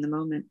Bon in the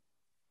moment?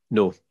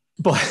 No,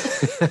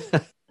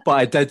 but but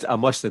I did. I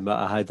must admit,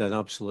 I had an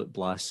absolute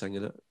blast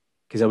singing it,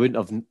 because I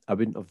wouldn't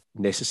have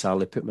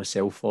necessarily put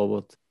myself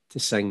forward to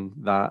sing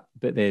that.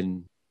 But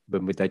then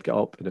when we did get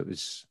up, and it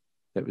was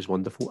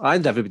wonderful,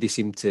 and everybody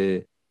seemed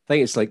to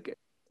think it's like,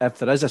 if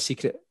there is a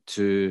secret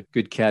to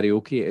good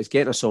karaoke, it's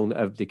getting a song that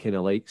everybody kind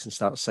of likes and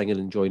start singing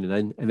and joining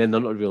in, and then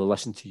they're not really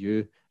listening to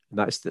you, and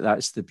that's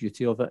the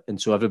beauty of it.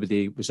 And so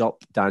everybody was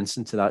up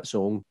dancing to that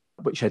song,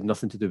 which had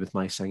nothing to do with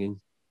my singing.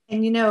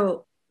 And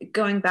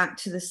going back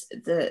to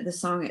the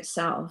song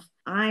itself,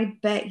 I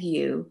bet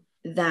you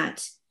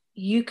that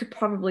you could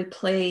probably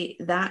play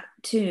that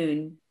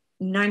tune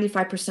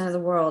 95% of the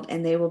world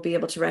and they will be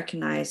able to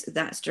recognize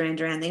that's Duran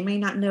Duran. They may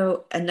not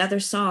know another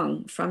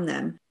song from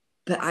them,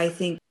 but I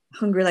think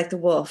Hungry Like the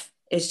Wolf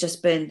has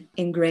just been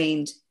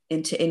ingrained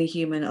into any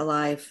human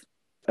alive.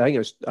 I think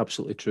it's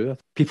absolutely true.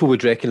 People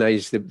would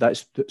recognise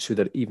that's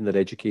who even their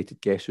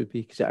educated guess would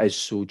be, because it is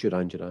so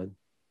Duran Duran.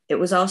 It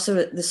was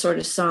also the sort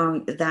of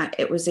song that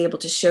it was able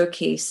to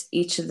showcase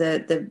each of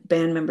the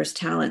band members'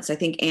 talents. I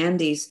think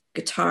Andy's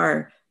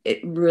guitar, it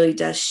really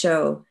does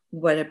show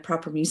what a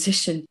proper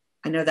musician.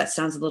 I know that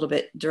sounds a little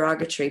bit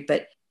derogatory,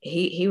 but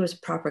he was a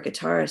proper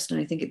guitarist, and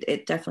I think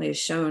it definitely is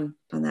shown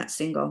on that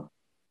single.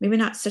 Maybe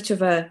not such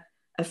of a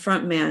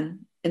front man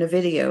in a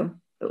video,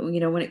 but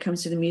when it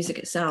comes to the music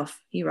itself,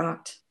 he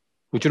rocked.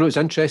 Well, it's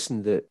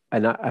interesting that,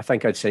 and I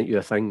think I'd sent you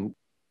a thing.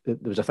 There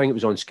was a thing that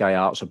was on Sky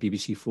Arts or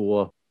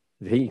BBC4.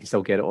 I think you can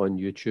still get it on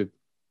YouTube,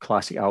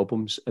 classic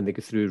albums, and they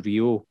go through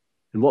Rio.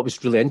 And what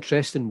was really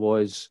interesting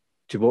was,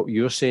 to what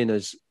you're saying,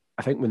 is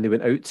I think when they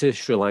went out to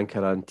Sri Lanka,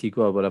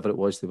 Antigua, wherever it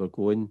was they were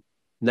going,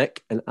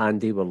 Nick and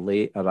Andy were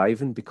late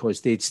arriving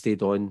because they'd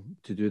stayed on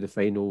to do the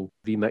final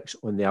remix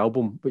on the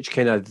album, which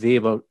kind of they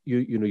were,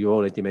 you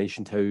already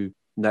mentioned how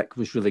Nick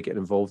was really getting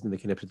involved in the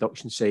kind of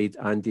production side.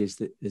 Andy is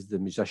the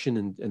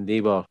musician, and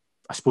they were,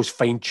 I suppose,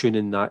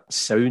 fine-tuning that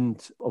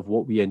sound of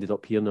what we ended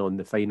up hearing on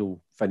the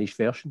final finished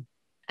version.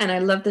 And I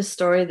love the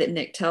story that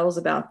Nick tells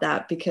about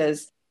that,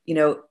 because,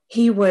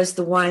 he was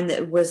the one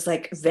that was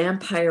like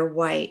vampire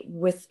white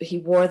he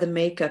wore the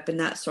makeup and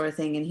that sort of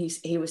thing. And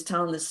he was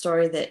telling the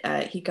story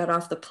that he got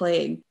off the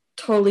plane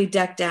totally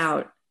decked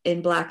out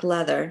in black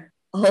leather,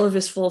 all of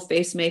his full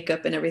face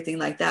makeup and everything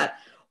like that,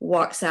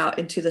 walks out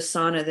into the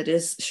sauna that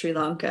is Sri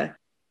Lanka.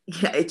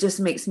 Yeah, it just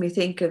makes me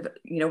think of,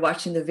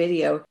 watching the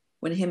video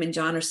when him and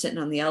John are sitting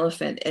on the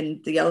elephant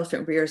and the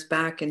elephant rears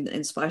back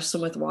and splashes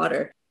them with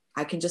water.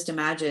 I can just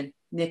imagine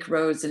Nick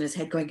Rhodes in his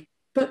head going,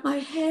 but my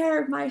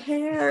hair.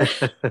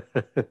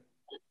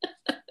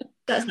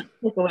 Doesn't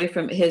take away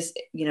from his,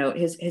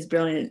 his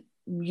brilliant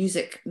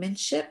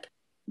musicmanship.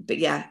 But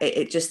yeah,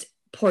 it just,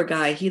 poor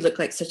guy, he looked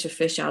like such a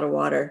fish out of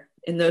water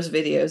in those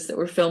videos that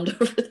were filmed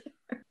over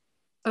there.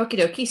 Okie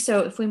dokie.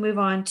 So if we move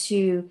on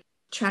to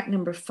track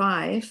number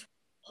 5,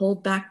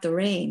 Hold Back the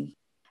Rain.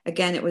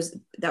 Again,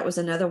 that was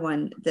another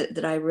one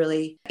that I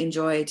really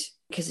enjoyed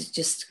because it's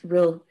just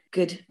real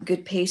good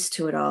pace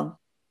to it all.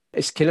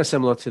 It's kind of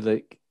similar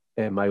to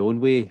My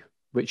Own Way,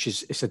 which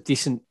it's a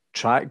decent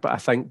track, but I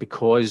think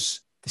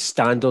because the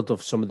standard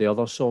of some of the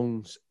other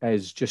songs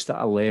is just at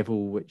a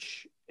level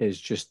which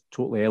is just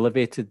totally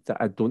elevated, that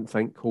I don't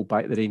think Hold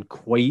Back the Rain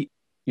quite,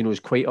 is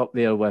quite up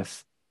there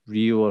with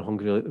Rio or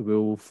Hungry Like the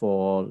Wolf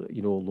or,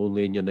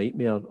 Lonely in Your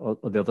Nightmare or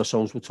the other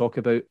songs we'll talk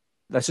about.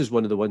 This is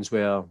one of the ones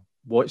where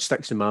what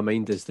sticks in my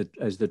mind is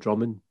the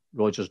drumming,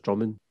 Roger's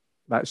drumming.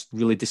 That's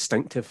really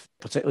distinctive,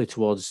 particularly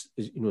towards,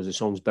 as the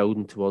song's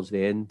building towards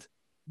the end.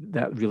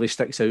 That really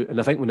sticks out. And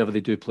I think whenever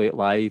they do play it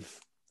live,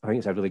 I think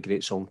it's a really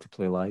great song to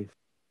play live.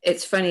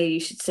 It's funny you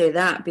should say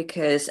that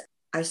because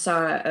I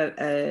saw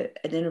an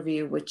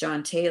interview with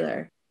John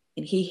Taylor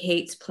and he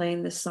hates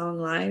playing this song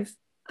live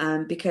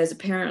because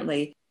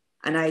apparently,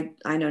 and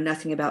I know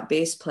nothing about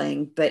bass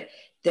playing, but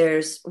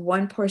there's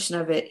one portion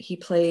of it he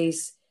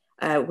plays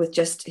with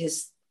just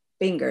his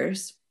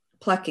fingers,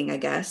 plucking, I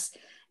guess.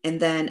 And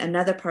then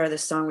another part of the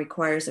song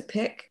requires a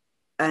pick.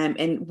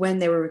 And when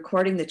they were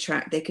recording the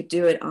track, they could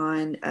do it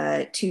on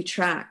 2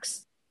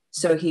 tracks.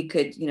 So he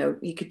could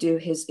do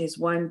his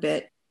one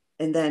bit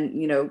and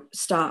then,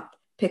 stop,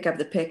 pick up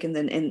the pick and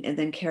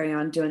then carry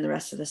on doing the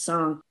rest of the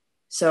song.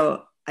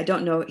 So I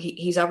don't know.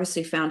 He's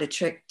obviously found a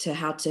trick to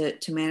how to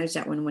manage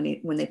that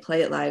when they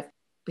play it live.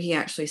 But he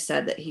actually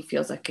said that he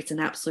feels like it's an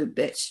absolute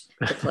bitch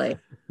to play.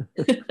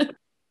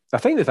 I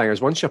think the thing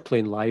is, once you're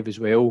playing live as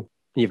well,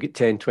 and you've got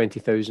 10,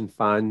 20,000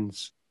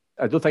 fans,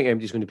 I don't think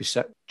anybody's going to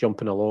be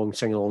jumping along,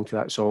 singing along to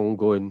that song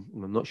going,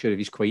 I'm not sure if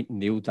he's quite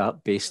nailed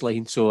that bass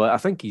line. So I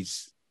think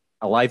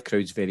a live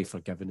crowd's very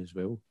forgiving as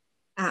well.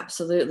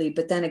 Absolutely.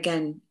 But then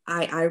again,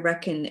 I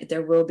reckon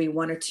there will be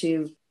 1 or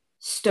 2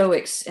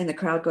 stoics in the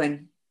crowd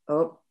going,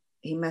 oh,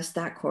 he messed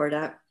that chord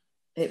up.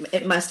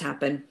 It must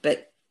happen,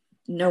 but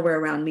nowhere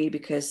around me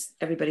because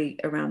everybody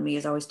around me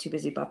is always too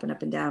busy bopping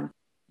up and down.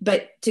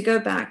 But to go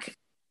back,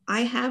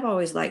 I have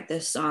always liked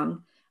this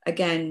song,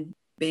 again,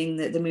 being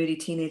the moody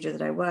teenager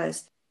that I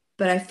was.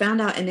 But I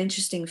found out an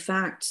interesting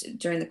fact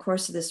during the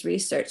course of this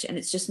research, and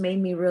it's just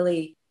made me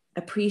really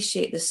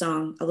appreciate the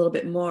song a little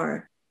bit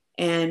more.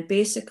 And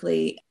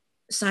basically,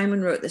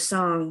 Simon wrote the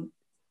song.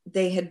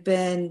 They had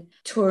been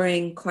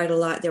touring quite a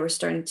lot. They were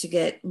starting to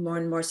get more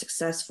and more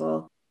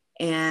successful.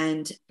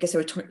 And I guess they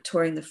were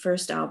touring the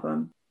first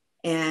album.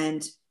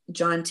 And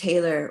John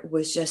Taylor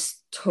was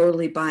just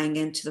totally buying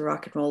into the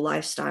rock and roll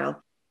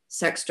lifestyle,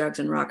 sex, drugs,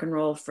 and rock and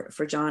roll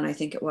for John, I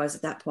think it was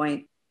at that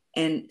point.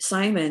 And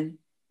Simon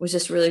was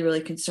just really,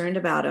 really concerned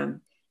about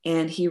him.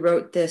 And he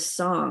wrote this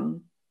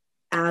song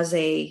as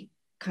a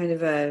kind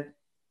of a,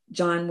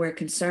 John, we're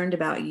concerned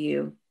about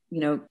you,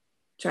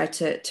 try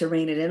to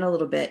rein it in a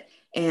little bit.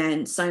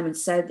 And Simon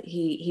said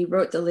he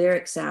wrote the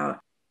lyrics out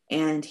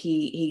and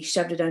he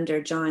shoved it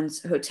under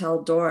John's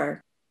hotel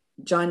door.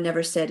 John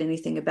never said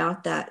anything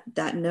about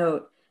that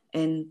note,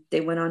 and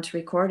they went on to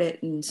record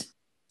it. And,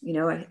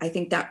 I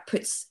think that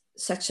puts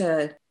such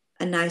a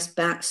nice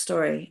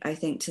backstory, I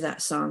think, to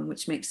that song,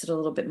 which makes it a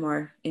little bit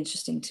more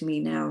interesting to me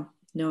now,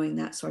 knowing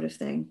that sort of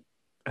thing.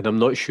 And I'm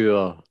not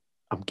sure,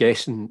 I'm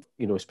guessing,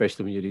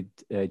 especially when you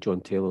read John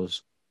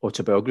Taylor's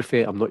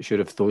autobiography, I'm not sure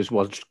if those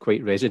words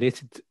quite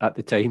resonated at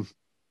the time.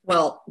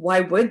 Well,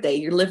 why would they?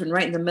 You're living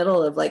right in the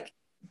middle of like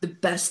the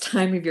best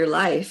time of your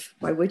life.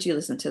 Why would you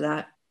listen to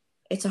that?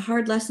 It's a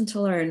hard lesson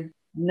to learn.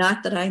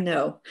 Not that I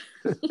know.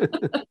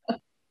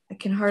 I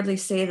can hardly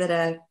say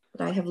that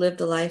I have lived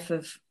the life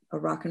of a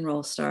rock and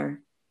roll star.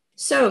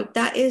 So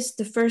that is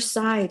the first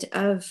side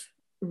of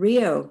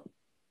Rio.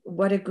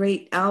 What a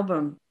great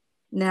album.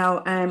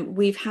 Now,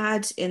 we've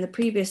had in the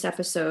previous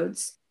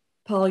episodes,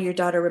 Paul, your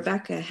daughter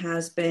Rebecca,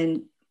 has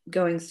been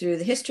going through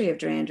the history of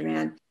Duran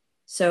Duran.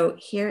 So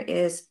here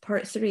is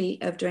part 3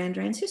 of Duran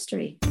Duran's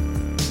history.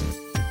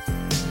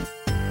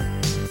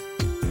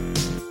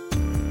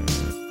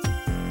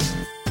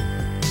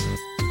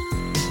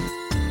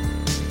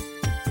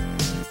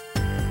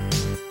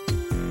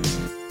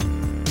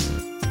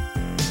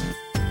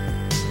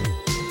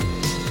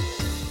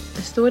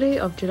 The Story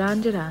of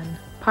Duran Duran,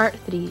 Part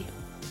 3.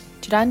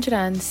 Duran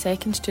Duran's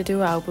second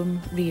studio album,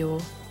 Rio,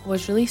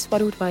 was released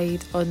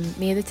worldwide on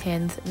May the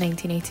 10th,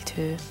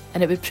 1982,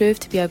 and it would prove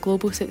to be a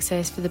global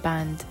success for the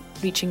band,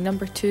 reaching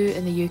number 2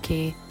 in the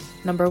UK,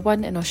 number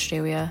 1 in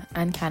Australia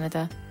and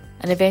Canada,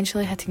 and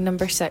eventually hitting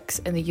number 6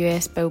 in the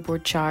US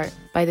Billboard chart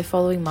by the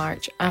following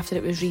March after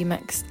it was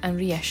remixed and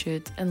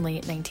reissued in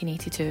late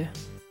 1982.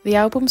 The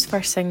album's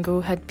first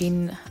single had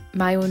been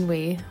My Own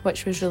Way,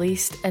 which was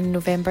released in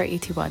November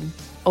 81,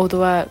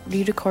 although a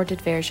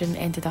re-recorded version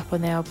ended up on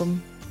the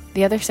album.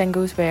 The other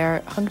singles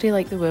were Hungry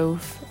Like the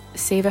Wolf,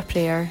 Save a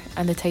Prayer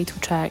and the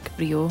title track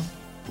Rio.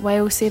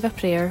 While Save a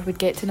Prayer would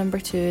get to number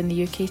 2 in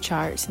the UK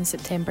charts in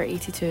September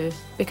 82,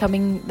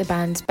 becoming the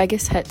band's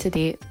biggest hit to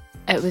date,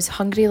 it was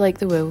Hungry Like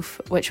the Wolf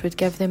which would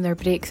give them their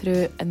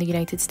breakthrough in the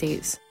United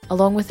States,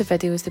 along with the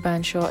videos the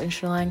band shot in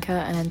Sri Lanka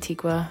and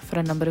Antigua for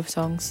a number of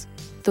songs.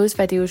 Those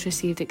videos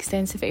received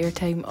extensive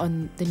airtime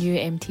on the new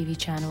MTV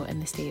channel in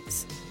the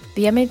States.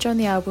 The image on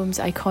the album's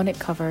iconic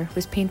cover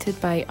was painted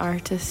by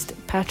artist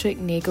Patrick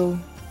Nagel,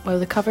 while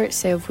the cover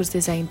itself was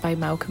designed by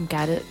Malcolm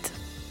Garrett.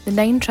 The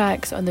 9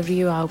 tracks on the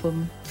Rio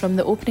album, from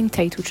the opening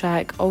title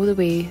track all the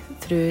way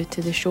through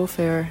to the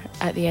chauffeur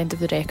at the end of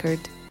the record,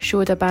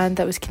 showed a band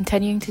that was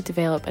continuing to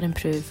develop and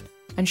improve,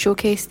 and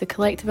showcased the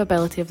collective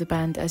ability of the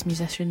band as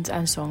musicians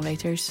and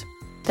songwriters.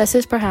 This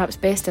is perhaps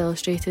best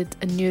illustrated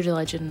in New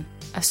Religion,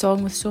 a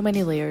song with so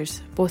many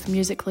layers, both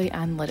musically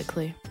and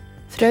lyrically.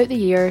 Throughout the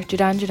year,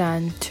 Duran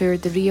Duran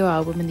toured the Rio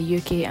album in the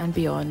UK and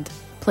beyond,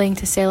 playing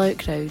to sell-out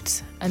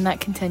crowds, and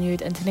that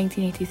continued into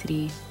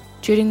 1983,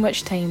 during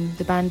which time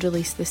the band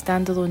released the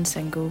standalone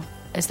single,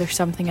 Is There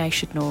Something I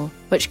Should Know,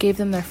 which gave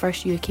them their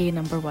first UK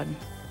number 1.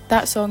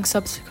 That song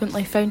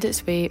subsequently found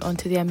its way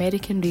onto the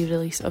American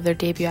re-release of their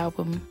debut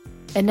album.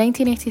 In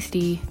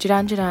 1983,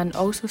 Duran Duran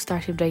also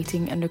started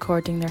writing and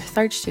recording their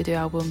third studio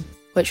album,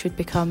 which would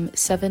become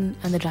Seven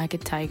and the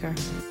Ragged Tiger.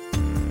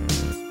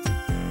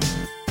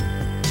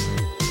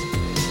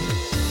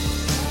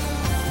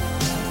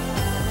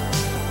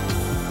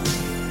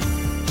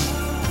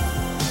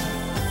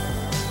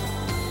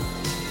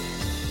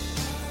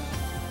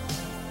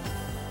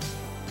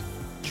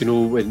 Do you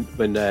know when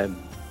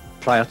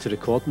prior to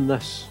recording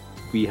this,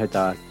 we had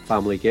a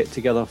family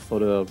get-together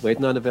for our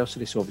wedding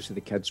anniversary, so obviously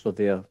the kids were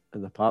there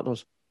and their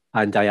partners.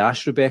 And I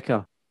asked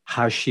Rebecca,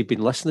 has she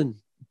been listening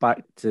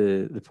back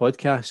to the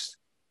podcast?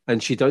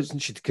 And she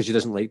doesn't, because she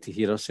doesn't like to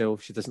hear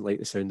herself. She doesn't like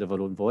the sound of her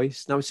own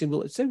voice. And I was saying,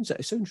 well, it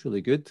sounds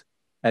really good.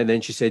 And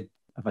then she said,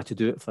 have I to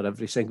do it for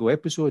every single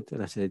episode?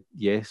 And I said,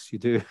 yes, you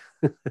do.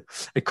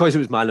 Because it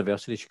was my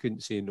anniversary, she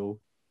couldn't say no.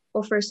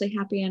 Well, firstly,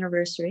 happy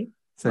anniversary.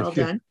 Thank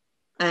you. Done.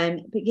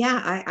 But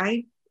yeah,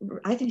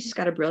 I think she's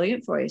got a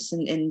brilliant voice,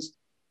 and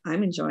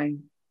I'm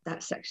enjoying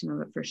that section of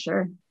it for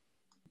sure.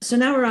 So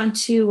now we're on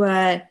to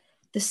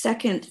the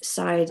second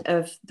side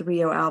of the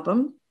Rio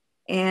album,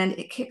 and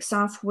it kicks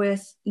off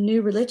with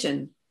New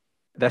Religion.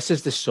 This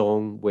is the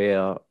song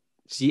where,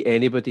 see,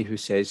 anybody who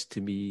says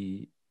to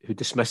me, who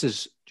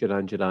dismisses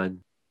Duran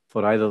Duran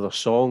for either their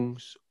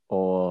songs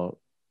or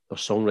their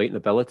songwriting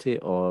ability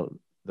or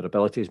their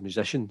ability as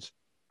musicians,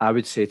 I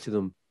would say to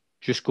them,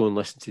 just go and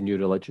listen to New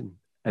Religion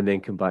and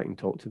then come back and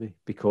talk to me,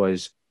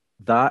 because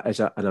that is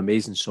an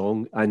amazing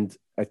song. And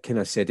I kind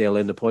of said earlier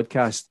in the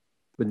podcast,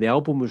 when the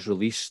album was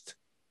released,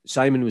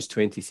 Simon was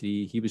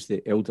 23, he was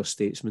the elder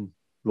statesman.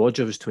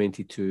 Roger was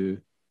 22,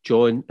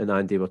 John and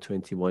Andy were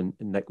 21,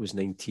 and Nick was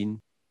 19.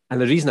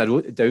 And the reason I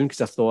wrote it down,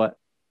 because I thought,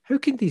 how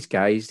can these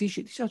guys,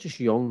 these are just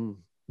young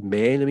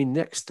men. I mean,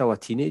 Nick's still a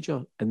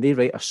teenager, and they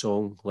write a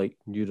song like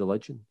New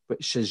Religion,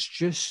 which is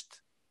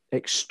just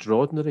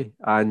extraordinary.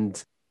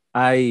 And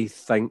I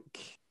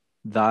think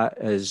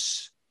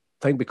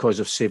because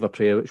of Save a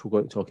Prayer, which we're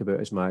going to talk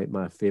about, is my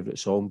favourite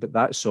song. But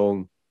that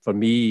song, for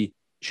me,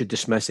 should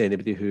dismiss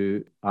anybody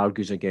who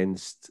argues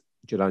against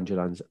Duran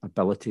Duran's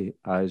ability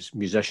as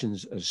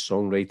musicians, as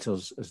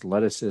songwriters, as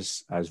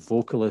lyricists, as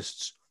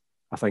vocalists.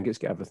 I think it's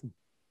got everything.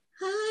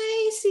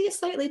 I see it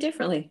slightly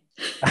differently.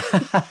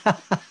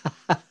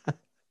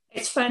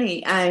 It's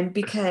funny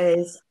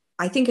because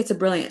I think it's a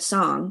brilliant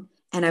song,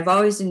 and I've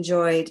always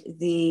enjoyed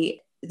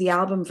the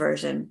album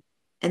version.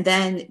 And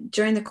then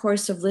during the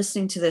course of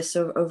listening to this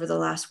over the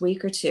last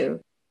week or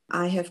two,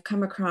 I have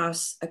come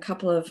across a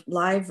couple of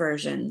live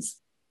versions.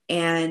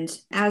 And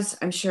as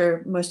I'm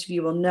sure most of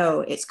you will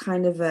know, it's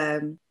kind of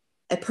a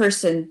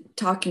person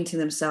talking to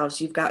themselves.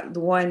 You've got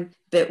the one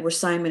bit where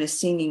Simon is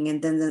singing,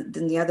 and then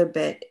the other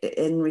bit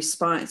in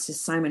response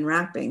is Simon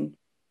rapping.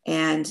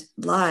 And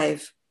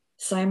live,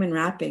 Simon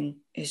rapping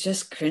is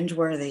just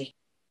cringeworthy.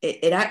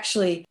 It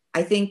actually,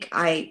 I think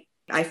I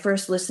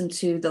first listened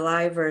to the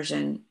live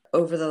version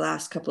over the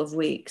last couple of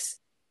weeks,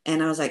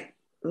 and I was like,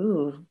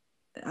 ooh,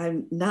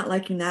 I'm not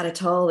liking that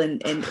at all.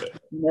 And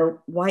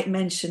white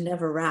men should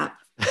never rap.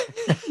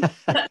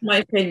 That's my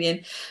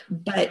opinion.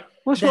 But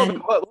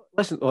listen,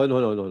 oh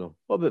no.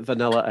 What about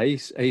Vanilla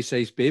Ice, Ice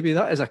Ice Baby?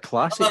 That is a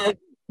classic.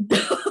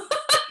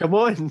 Come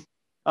on.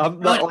 I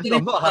love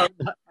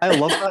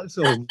that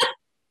song.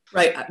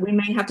 Right. We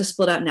may have to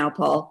split up now,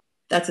 Paul.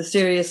 That's a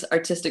serious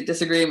artistic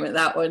disagreement,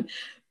 that one.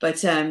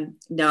 But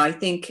no, I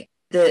think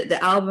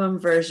the album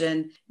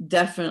version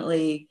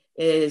definitely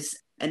is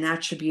an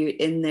attribute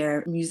in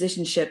their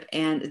musicianship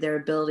and their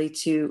ability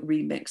to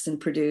remix and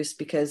produce,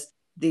 because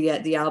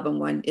the album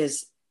one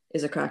is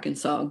a cracking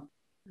song.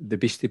 The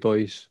Beastie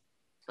Boys.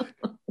 Do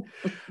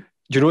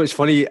you know what's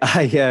funny?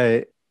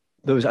 I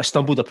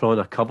stumbled upon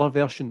a cover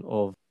version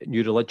of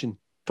New Religion,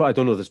 but I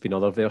don't know, there's been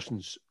other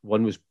versions.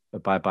 One was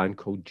by a band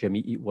called Jimmy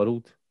Eat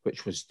World,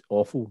 which was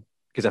awful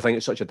because I think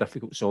it's such a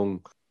difficult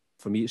song.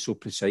 For me, it's so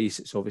precise.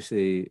 It's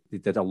obviously, they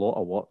did a lot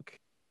of work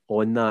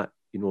on that.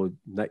 You know,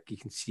 Nick, you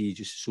can see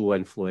just so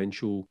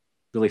influential,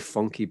 really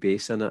funky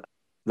bass in it.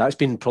 That's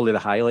been probably the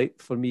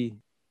highlight for me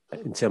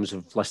in terms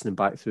of listening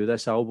back through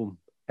this album,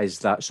 is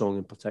that song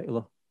in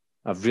particular.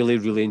 I've really,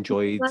 really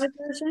enjoyed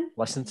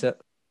listening to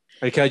it.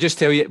 And can I just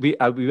tell you, we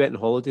went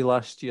on holiday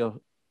last year,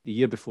 the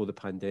year before the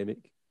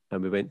pandemic,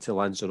 and we went to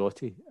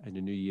Lanzarote in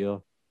the new year.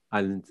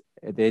 And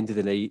at the end of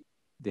the night,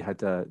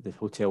 the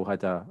hotel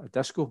had a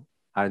disco,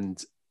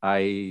 and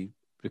I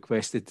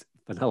requested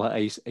Vanilla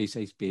Ice, Ice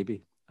Ice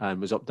Baby, and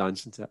was up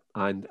dancing to it.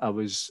 And I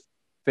was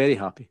very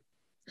happy.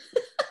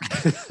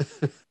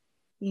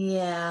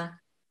 Yeah.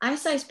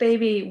 Ice Ice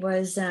Baby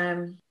was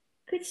a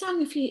good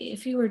song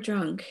if you were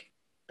drunk.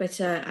 But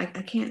I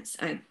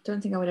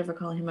don't think I would ever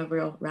call him a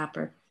real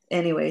rapper.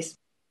 Anyways,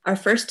 our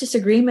first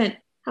disagreement.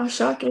 How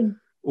shocking.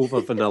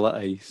 Over Vanilla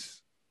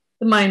Ice.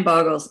 The mind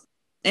boggles.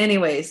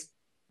 Anyways,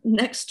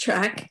 next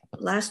track,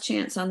 Last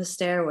Chance on the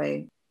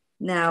Stairway.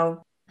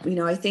 Now, you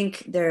know, I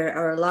think there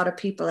are a lot of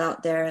people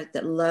out there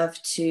that love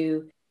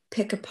to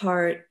pick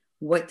apart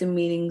what the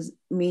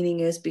meaning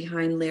is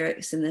behind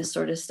lyrics and this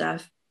sort of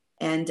stuff.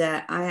 And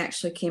I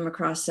actually came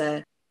across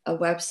a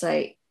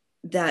website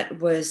that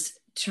was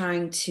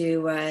trying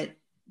to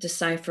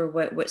decipher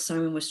what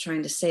Simon was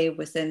trying to say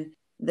within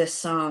this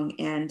song.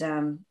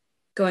 And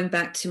going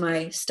back to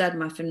my stud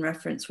muffin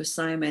reference with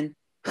Simon,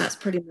 that's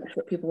pretty much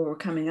what people were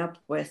coming up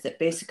with, that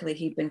basically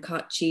he'd been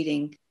caught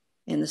cheating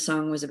and the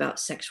song was about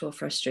sexual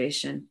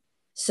frustration.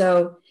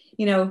 So,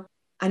 you know,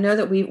 I know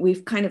that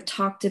we've kind of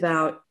talked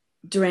about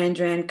Duran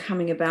Duran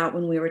coming about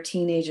when we were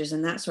teenagers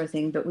and that sort of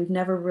thing, but we've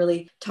never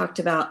really talked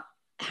about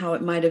how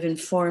it might have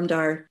informed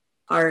our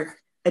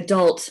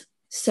adult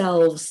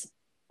selves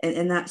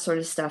and that sort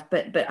of stuff.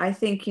 But I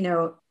think, you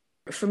know,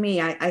 for me,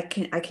 I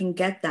can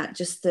get that.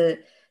 Just the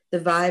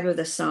vibe of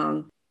the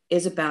song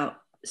is about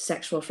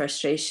sexual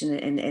frustration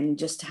and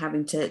just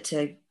having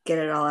to get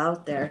it all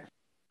out there.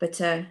 But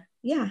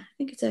yeah, I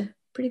think it's a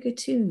pretty good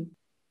tune.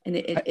 And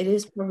it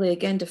is probably,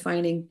 again,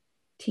 defining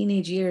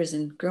teenage years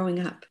and growing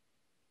up.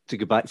 To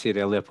go back to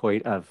your earlier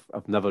point, I've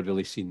never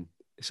really seen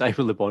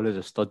Simon Le Bon as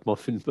a stud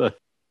muffin, but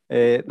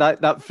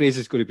that phrase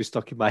is going to be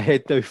stuck in my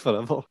head now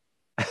forever.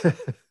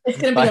 It's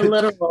going to be a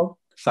literal.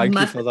 Thank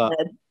you for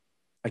that.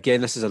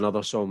 Again, this is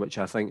another song which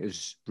I think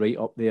is right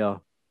up there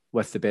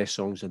with the best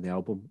songs on the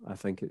album. I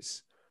think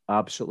it's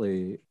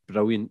absolutely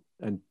brilliant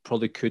and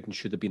probably could and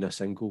should have been a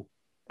single.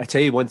 I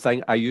tell you one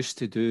thing I used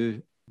to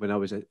do when I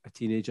was a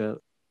teenager,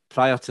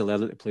 prior to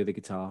learning to play the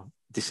guitar,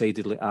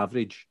 decidedly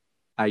average.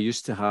 I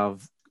used to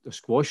have a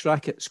squash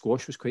racket.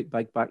 Squash was quite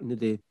big back in the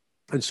day.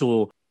 And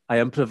so I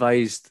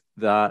improvised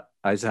that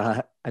as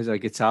a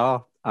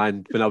guitar.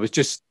 And when I was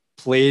just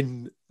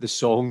playing the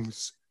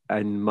songs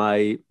in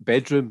my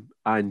bedroom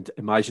and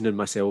imagining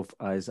myself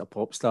as a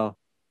pop star,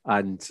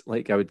 and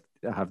like I would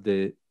have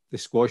the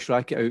squash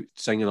racket out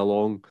singing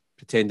along,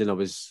 pretending I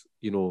was,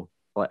 you know,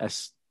 like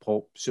this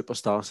pop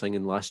superstar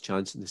singing Last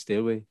Chance in the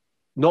Stairway.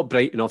 Not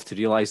bright enough to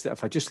realise that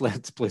if I just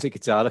learned to play the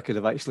guitar, I could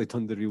have actually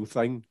done the real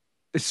thing.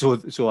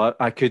 So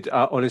I could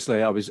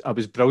honestly, I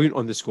was brilliant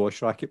on the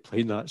squash racket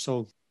playing that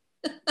song.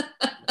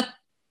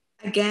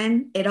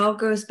 Again, it all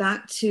goes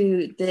back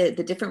to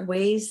the different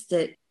ways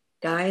that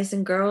guys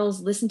and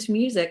girls listen to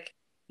music.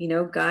 You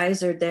know,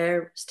 guys are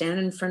there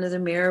standing in front of the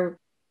mirror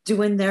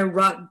doing their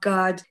rock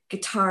god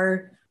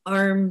guitar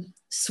arm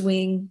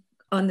swing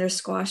on their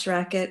squash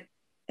racket,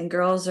 and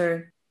girls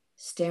are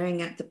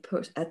staring at the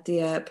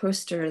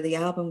poster of the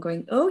album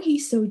going, oh,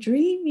 he's so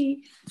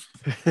dreamy.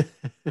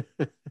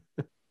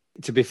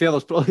 To be fair,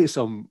 there's probably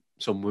some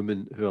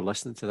women who are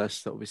listening to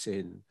this that will be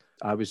saying,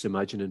 I was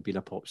imagining being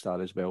a pop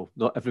star as well.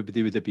 Not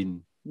everybody would have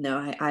been. No,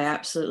 I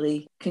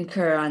absolutely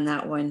concur on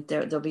that one.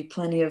 There'll be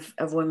plenty of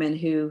women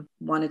who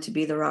wanted to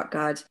be the rock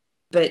god.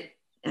 But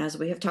as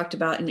we have talked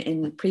about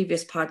in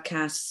previous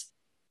podcasts,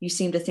 you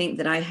seem to think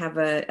that I have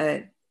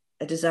a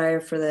desire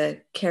for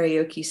the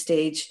karaoke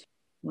stage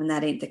when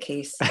that ain't the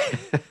case.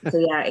 So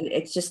yeah,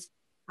 it's just,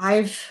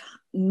 I've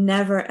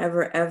never,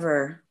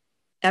 ever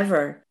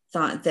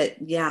thought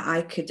that, yeah,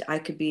 I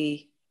could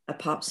be a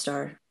pop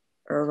star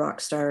or a rock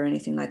star or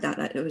anything like that.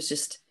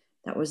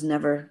 That was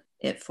never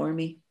it for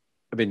me.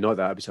 I mean, not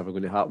that it was ever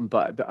going to happen,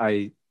 but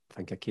I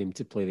think I came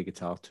to play the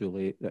guitar too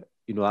late. That,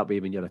 you know, that way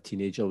when you're a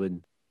teenager,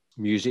 when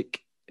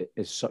music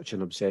is such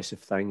an obsessive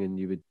thing, and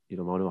you would, you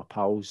know, one of my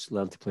pals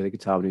learned to play the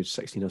guitar when he was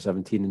 16 or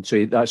 17, and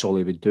so that's all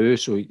he would do.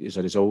 So as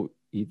a result,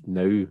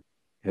 now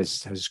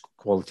his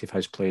quality of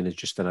his playing is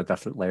just on a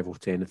different level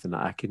to anything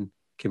that I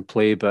can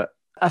play. But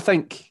I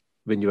think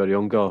when you were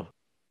younger,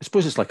 I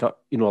suppose it's like a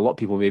lot of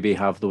people maybe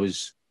have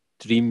those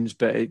dreams,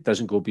 but it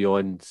doesn't go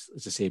beyond,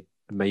 as I say,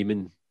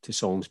 miming to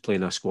songs,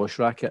 playing a squash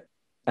racket.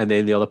 And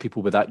then the other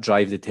people with that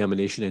drive,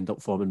 determination, end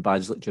up forming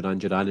bands like Duran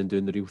Duran and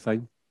doing the real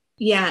thing.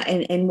 Yeah,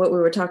 and what we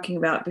were talking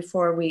about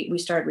before we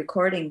started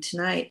recording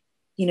tonight,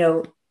 you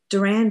know,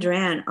 Duran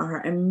Duran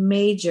are a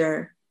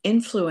major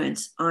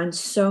influence on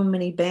so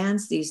many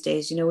bands these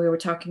days. You know, we were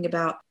talking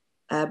about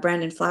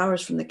Brandon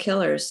Flowers from The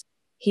Killers.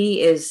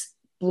 He is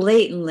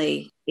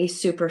blatantly a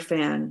super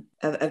fan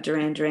of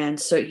Duran Duran.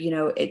 So, you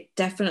know, it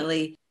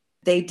definitely,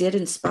 they did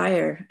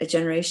inspire a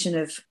generation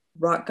of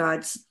rock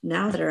gods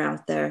now that are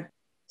out there.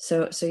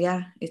 So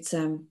yeah, it's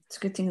a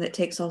good thing that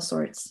takes all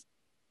sorts.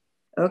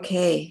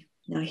 Okay,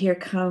 now here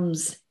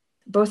comes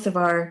both of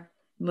our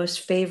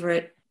most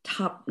favorite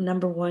top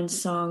number one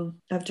song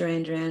of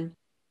Duran Duran,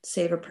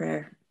 Save a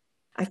Prayer.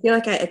 I feel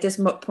like at this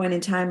point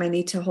in time, I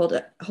need to hold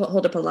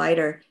up a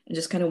lighter and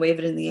just kind of wave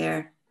it in the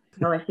air.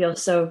 How I feel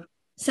so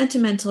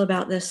sentimental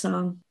about this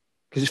song.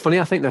 Because it's funny,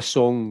 I think this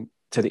song,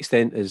 to an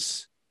extent,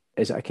 is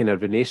a kind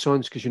of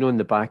renaissance. Because, you know, in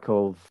the back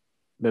of,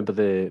 remember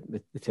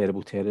the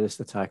terrible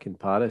terrorist attack in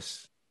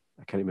Paris?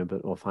 I can't remember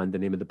offhand the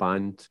name of the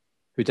band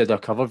who did a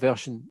cover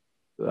version.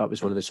 That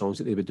was one of the songs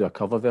that they would do a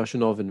cover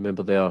version of. And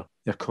remember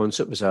their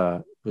concert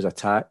was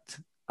attacked.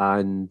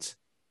 And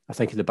I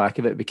think in the back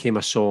of it became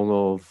a song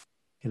of,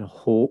 you know,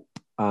 hope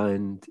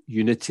and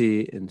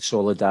unity and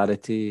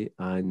solidarity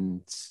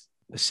and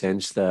the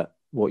sense that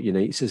what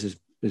unites us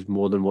is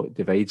more than what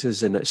divides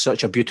us. And it's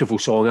such a beautiful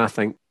song, I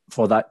think,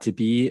 for that to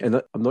be.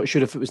 And I'm not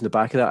sure if it was in the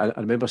back of that.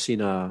 I remember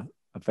seeing a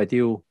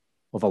video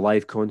of a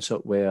live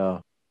concert where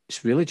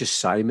it's really just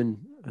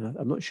Simon, and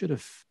I'm not sure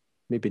if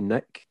maybe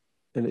Nick,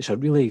 and it's a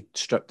really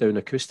stripped down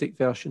acoustic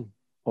version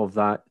of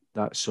that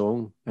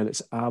song, and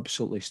it's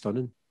absolutely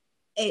stunning.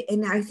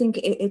 And I think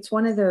it's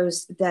one of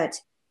those that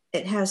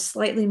it has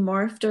slightly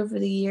morphed over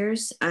the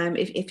years.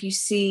 If you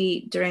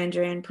see Duran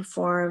Duran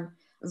perform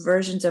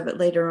versions of it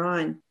later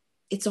on,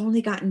 it's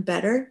only gotten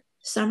better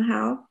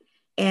somehow,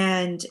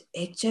 and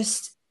it's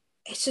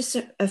just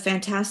a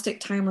fantastic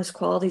timeless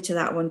quality to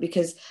that one,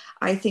 because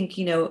I think,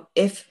 you know,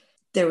 if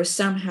there was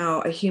somehow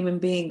a human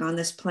being on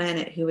this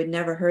planet who had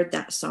never heard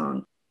that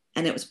song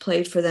and it was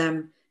played for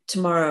them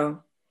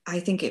tomorrow, I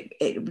think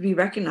it would be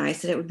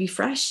recognized, that it would be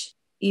fresh,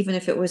 even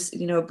if it was,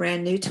 you know,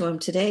 brand new to them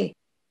today.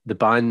 The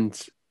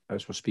band,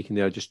 as we're speaking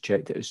there, I just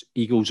checked, it was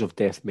Eagles of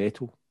Death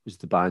Metal was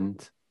the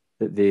band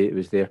that it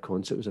was their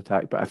concert was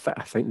attacked. But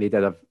I think they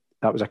did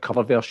that was a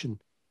cover version,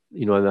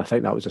 you know, and I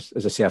think that was,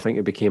 as I say, I think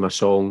it became a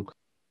song,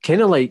 kind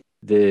of like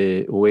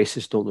the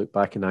Oasis Don't Look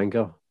Back in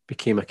Anger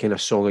became a kind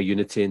of song of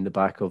unity in the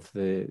back of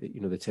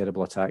the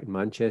terrible attack in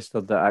Manchester,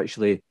 that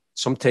actually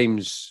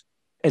sometimes,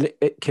 and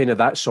it kind of,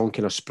 that song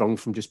kind of sprung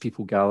from just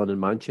people gathering in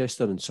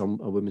Manchester, and a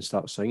woman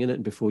starts singing it,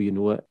 and before you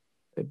know it,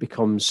 it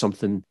becomes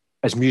something,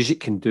 as music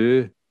can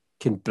do,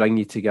 can bring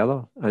you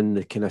together, and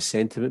the kind of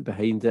sentiment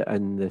behind it,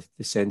 and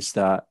the sense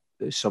that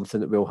it's something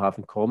that we all have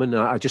in common.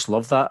 And I just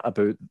love that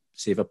about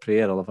Save a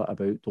Prayer. I love it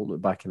about Don't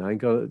Look Back in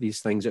Anger.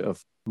 These things out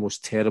of the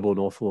most terrible and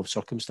awful of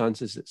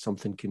circumstances, that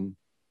something can,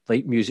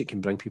 like music,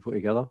 can bring people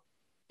together.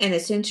 And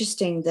it's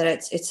interesting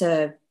that it's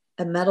a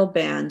metal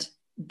band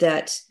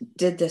that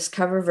did this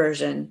cover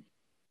version,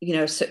 you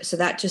know, so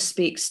that just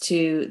speaks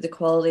to the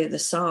quality of the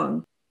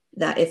song,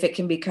 that if it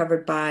can be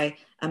covered by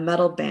a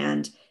metal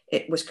band,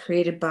 it was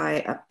created by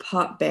a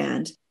pop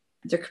band,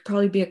 there could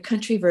probably be a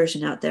country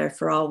version out there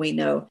for all we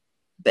know.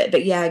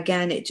 But yeah,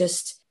 again,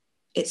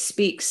 it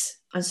speaks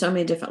on so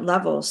many different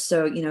levels.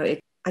 So, you know,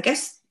 I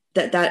guess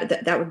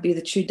that would be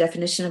the true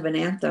definition of an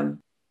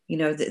anthem, you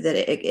know, that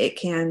it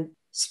can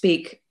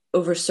speak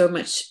over so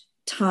much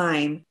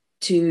time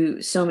to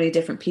so many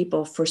different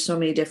people for so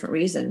many different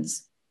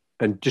reasons.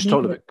 And just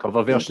talking about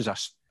cover versions,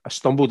 I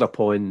stumbled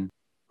upon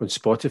on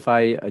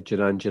Spotify a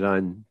Duran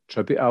Duran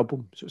tribute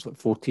album. So it's like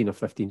 14 or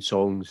 15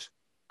 songs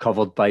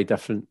covered by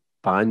different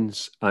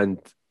bands, and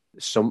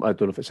some, I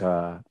don't know if it's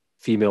a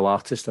female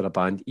artist or a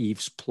band,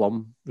 Eve's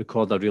Plum,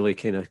 record a really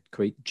kind of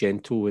quite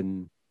gentle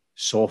and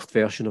soft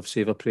version of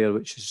Save a Prayer,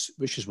 which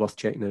is worth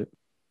checking out.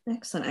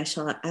 Excellent. I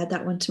shall add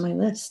that one to my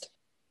list.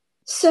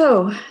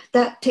 So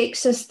that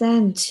takes us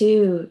then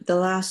to the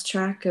last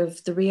track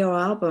of the Rio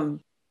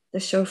album, The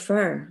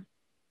Chauffeur.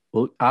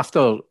 Well,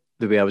 after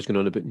the way I was going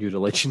on about New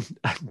Religion,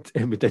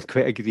 and we did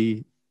quite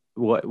agree,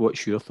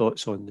 what's your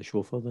thoughts on The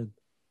Chauffeur then?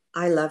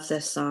 I love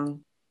this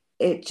song.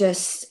 It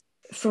just,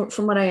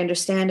 from what I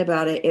understand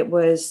about it, it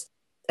was,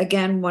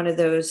 again, one of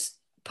those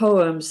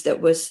poems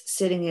that was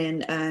sitting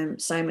in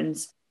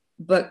Simon's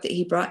book that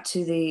he brought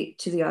to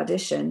the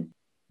audition.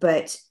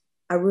 But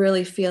I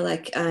really feel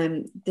like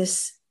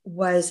this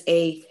was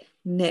a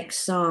Nick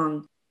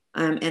song.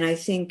 And I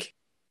think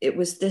it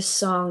was this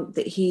song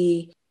that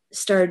he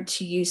started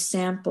to use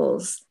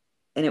samples.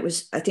 And it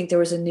was, I think there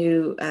was a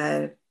new,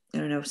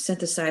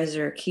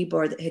 synthesizer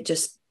keyboard that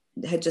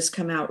had just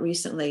come out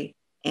recently.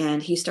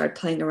 And he started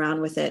playing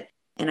around with it.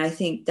 And I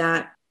think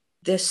that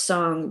this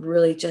song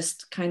really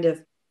just kind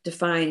of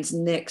defines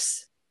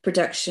Nick's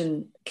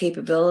production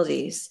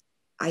capabilities.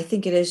 I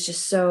think it is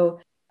just so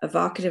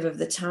evocative of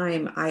the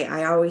time.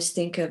 I always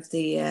think of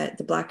the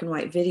black and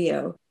white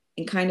video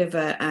and kind of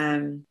a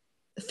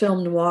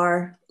film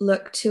noir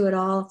look to it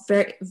all,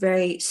 very,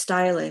 very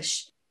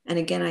stylish. And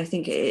again, I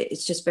think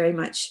it's just very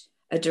much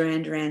a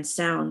Duran Duran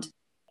sound.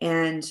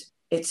 And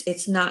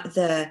it's not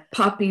the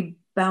poppy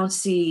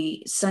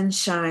bouncy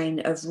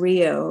sunshine of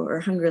Rio or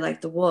Hungry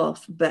Like the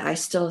Wolf, but I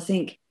still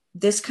think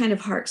this kind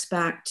of harks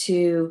back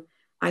to,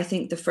 I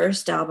think, the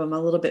first album, a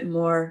little bit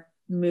more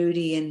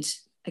moody, and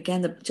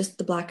again, just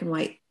the black and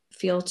white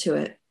feel to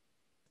it.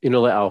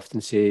 Like I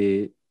often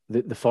say,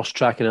 the first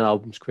track in an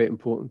album is quite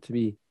important to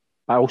me.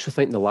 I also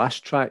think the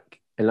last track,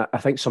 and I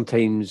think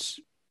sometimes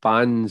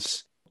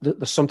bands,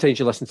 there's sometimes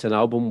you listen to an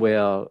album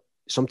where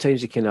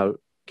sometimes you kind of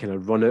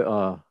run out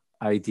of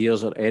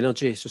ideas or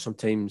energy. So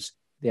sometimes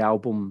the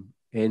album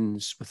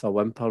ends with a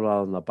whimper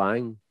rather than a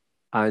bang.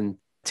 And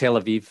Tel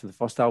Aviv, the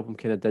first album,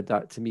 kind of did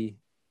that to me.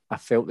 I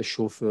felt the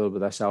Chauffeur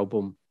with this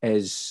album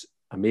is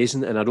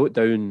amazing. And I wrote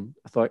down,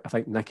 I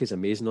think Nick is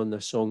amazing on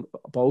this song,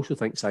 but I also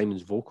think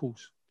Simon's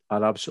vocals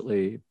are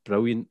absolutely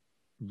brilliant,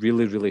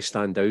 really, really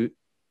stand out.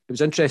 It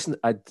was interesting.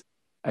 I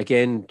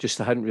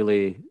hadn't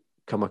really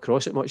come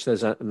across it much.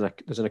 There's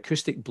an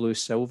acoustic blue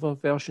silver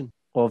version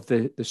of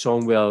the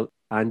song where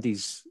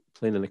Andy's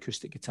playing an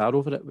acoustic guitar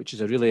over it, which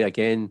is a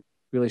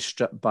really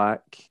stripped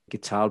back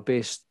guitar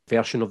based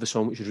version of the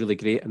song, which is really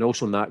great. And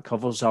also on that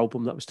Covers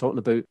album that I was talking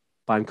about, a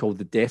band called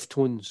the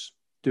Deftones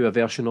do a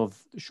version of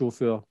the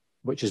Chauffeur,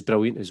 which is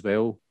brilliant as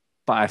well.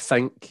 But I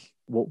think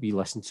what we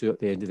listen to at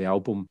the end of the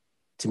album,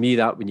 to me,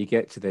 that when you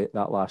get to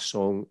that last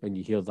song and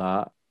you hear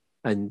that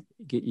and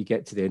you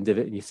get to the end of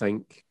it and you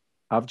think,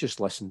 I've just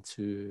listened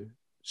to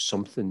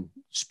something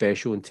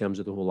special in terms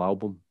of the whole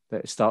album,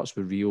 that it starts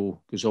with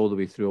Rio, goes all the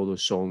way through all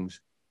those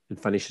songs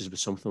and finishes with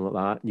something like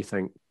that. And you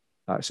think,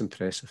 that's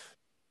impressive.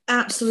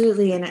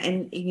 Absolutely.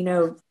 And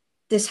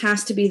this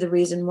has to be the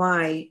reason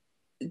why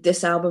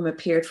this album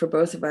appeared for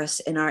both of us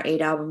in our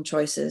 8 album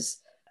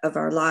choices of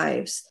our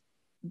lives,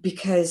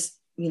 because,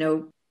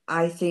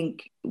 I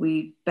think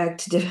we beg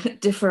to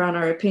differ on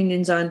our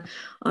opinions on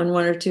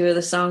one or two of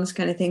the songs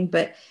kind of thing.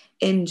 But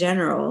in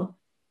general,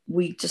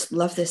 we just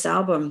love this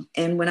album.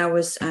 And when I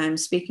was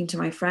speaking to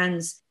my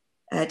friends,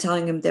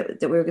 telling them that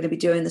we were going to be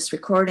doing this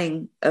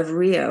recording of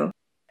Rio,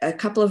 a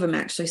couple of them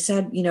actually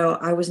said,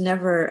 I was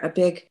never a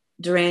big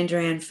Duran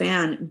Duran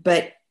fan,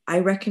 but I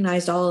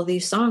recognized all of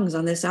these songs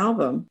on this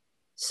album.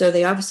 So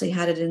they obviously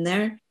had it in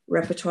their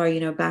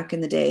repertoire, back in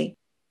the day.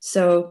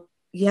 So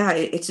yeah,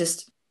 it's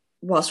just,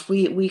 whilst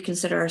we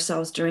consider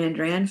ourselves Duran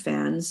Duran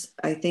fans,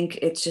 I think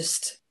it's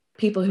just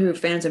people who are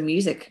fans of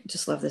music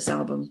just love this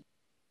album.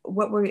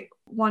 What we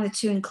wanted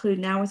to include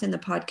now within the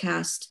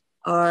podcast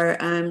are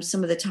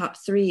some of the top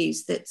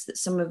 3s that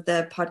some of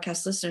the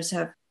podcast listeners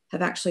have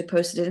actually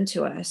posted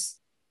into us.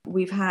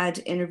 We've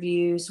had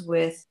interviews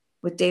with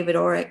David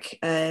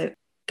Orrick,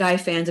 Guy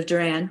fans of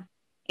Duran,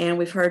 and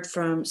we've heard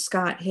from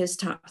Scott, his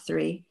top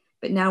 3.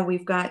 But now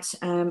we've got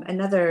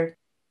another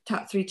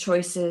top 3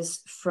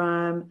 choices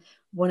from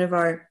one of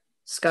our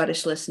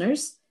Scottish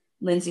listeners,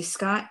 Lindsay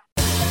Scott.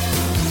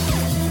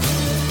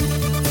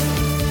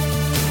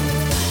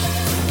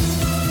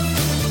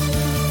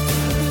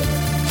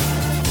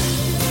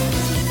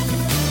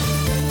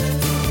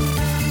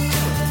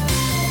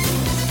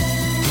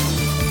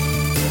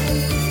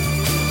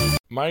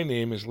 My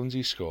name is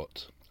Lindsay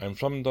Scott. I'm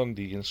from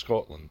Dundee in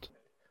Scotland,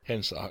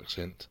 hence the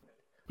accent.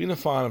 Been a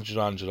fan of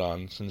Duran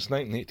Duran since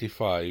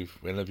 1985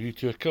 when A View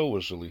to a Kill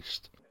was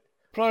released.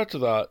 Prior to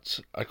that,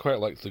 I quite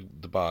liked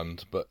the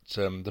band, but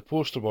the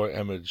poster boy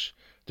image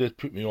did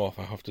put me off,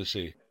 I have to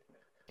say.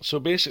 So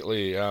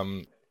basically,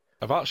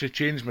 I've actually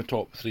changed my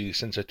top 3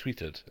 since I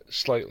tweeted,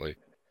 slightly.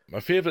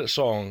 My favourite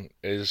song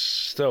is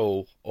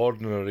still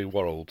Ordinary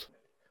World.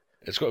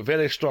 It's got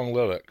very strong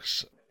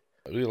lyrics.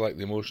 I really like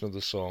the emotion of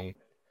the song.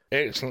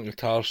 Excellent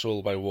guitar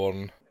solo by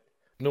Warren.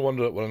 No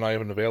wonder it won an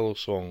Ivor Novello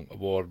Song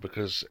Award,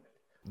 because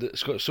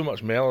it's got so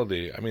much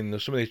melody. I mean,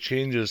 there's so many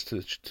changes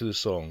to the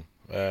song.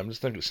 I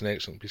just think it's an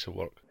excellent piece of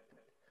work.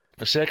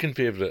 My second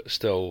favourite,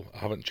 still, I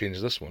haven't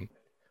changed this one,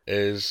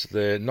 is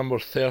the number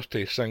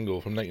 30 single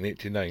from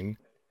 1989.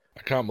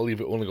 I can't believe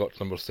it only got to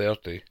number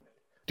 30.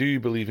 Do You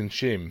Believe in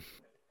Shame?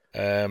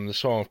 The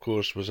song, of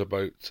course, was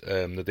about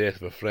the death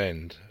of a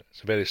friend.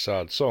 It's a very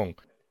sad song.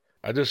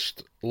 I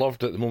just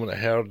loved it the moment I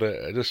heard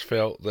it. I just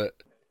felt that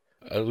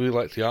I really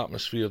liked the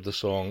atmosphere of the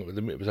song.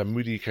 It was a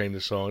moody kind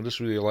of song. I just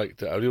really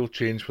liked it. A real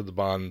change for the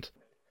band.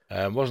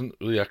 It wasn't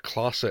really a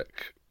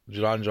classic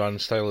Duran Duran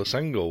style of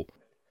single,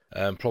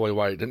 probably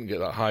why it didn't get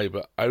that high,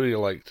 but I really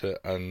liked it,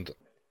 and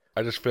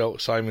I just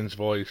felt Simon's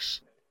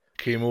voice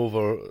came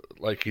over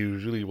like he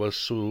really was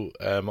so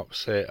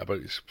upset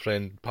about his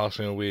friend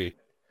passing away.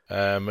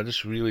 I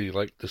just really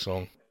liked the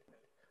song.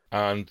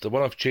 And the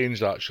one I've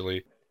changed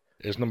actually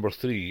is number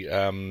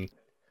 3.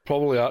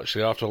 Probably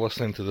actually after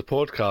listening to the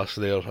podcast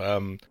there,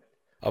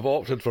 I've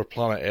opted for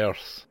Planet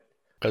Earth,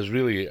 because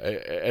really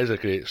it is a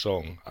great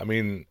song. I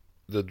mean,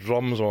 the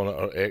drums on it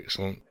are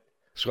excellent.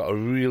 It's got a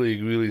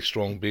really, really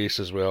strong bass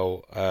as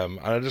well, and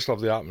I just love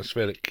the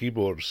atmospheric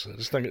keyboards. I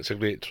just think it's a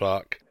great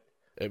track.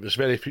 It was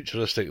very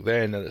futuristic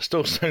then, and it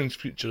still sounds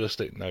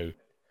futuristic now.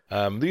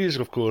 These,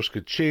 of course,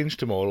 could change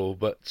tomorrow,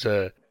 but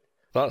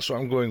that's what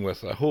I'm going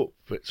with. I hope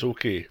it's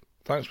okay.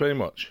 Thanks very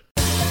much.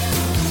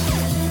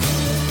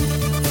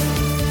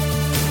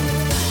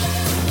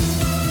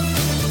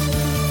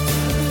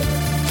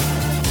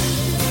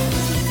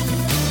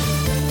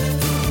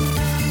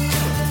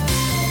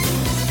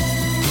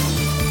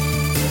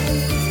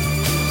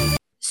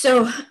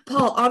 So,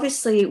 Paul,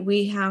 obviously,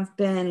 we have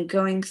been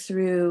going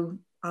through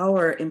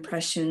our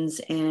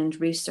impressions and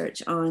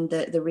research on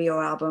the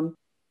Rio album,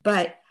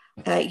 but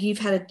you've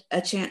had a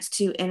chance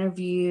to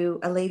interview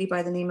a lady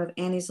by the name of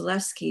Annie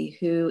Zalewski,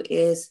 who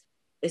is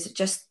it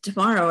just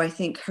tomorrow? I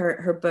think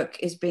her book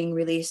is being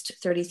released,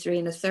 33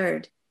 and a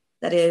Third.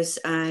 That is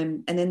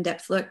an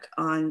in-depth look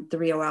on the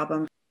Rio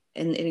album,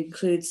 and it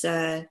includes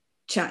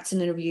chats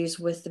and interviews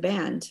with the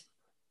band.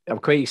 I'm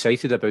quite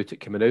excited about it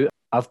coming out.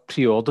 I've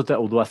pre-ordered it,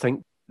 although I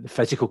think the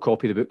physical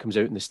copy of the book comes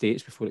out in the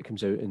States before it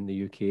comes out in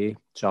the UK.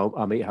 So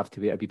I might have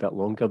to wait a wee bit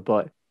longer.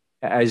 But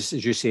it is,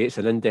 as you say, it's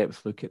an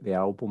in-depth look at the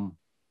album,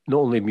 not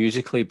only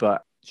musically,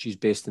 but she's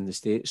based in the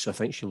States. So I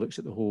think she looks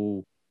at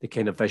the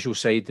kind of visual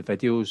side, the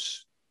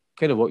videos,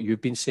 kind of what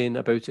you've been saying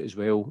about it as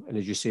well. And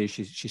as you say,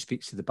 she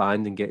speaks to the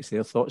band and gets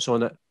their thoughts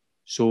on it.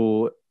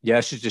 So yeah,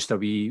 this is just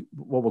what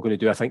we're going to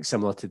do, I think,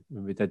 similar to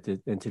when we did the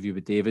interview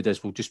with David,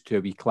 is we'll just do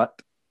a wee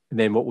clip. And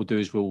then what we'll do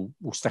is we'll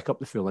stick up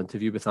the full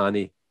interview with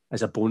Annie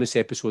as a bonus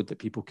episode that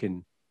people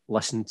can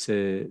listen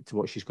to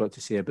what she's got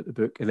to say about the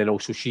book. And then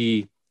also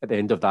she, at the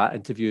end of that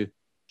interview,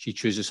 she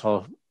chooses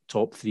her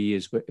top 3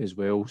 as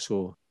well.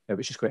 So it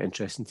was just quite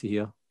interesting to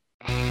hear.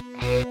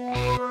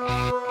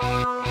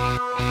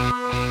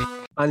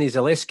 Annie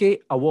Zalewski,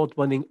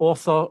 award-winning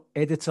author,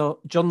 editor,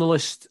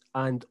 journalist,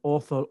 and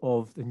author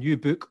of the new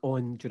book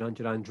on Duran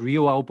Duran's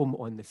Rio album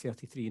on the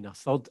 33 and a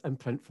Third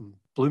imprint from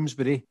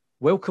Bloomsbury.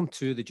 Welcome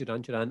to the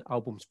Duran Duran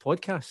Albums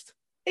podcast.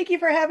 Thank you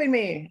for having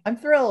me. I'm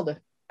thrilled.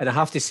 And I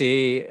have to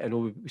say, I know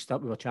we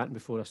were chatting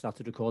before I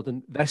started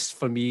recording, this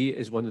for me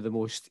is one of the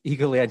most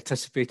eagerly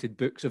anticipated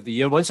books of the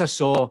year. Once I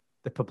saw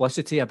the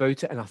publicity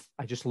about it, and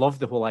I just love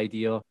the whole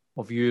idea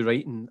of you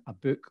writing a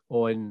book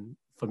on,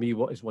 for me,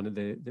 what is one of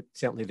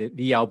certainly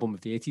the album of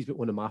the 80s, but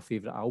one of my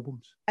favourite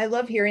albums. I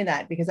love hearing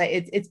that because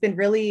it's been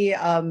really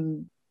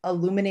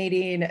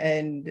illuminating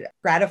and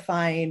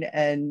gratifying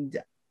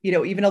and,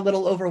 even a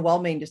little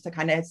overwhelming just to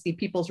kind of see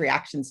people's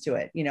reactions to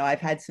it. I've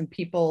had some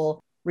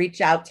people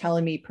reach out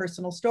telling me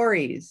personal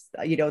stories,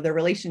 their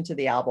relation to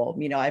the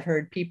album. I've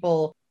heard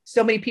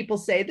so many people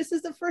say, this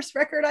is the first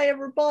record I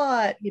ever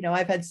bought.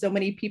 I've had so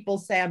many people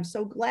say, I'm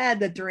so glad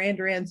that Duran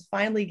Duran's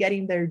finally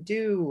getting their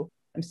due.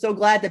 I'm so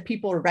glad that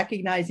people are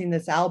recognizing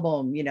this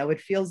album.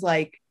 It feels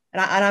like,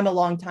 and I'm a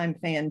longtime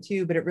fan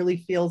too, but it really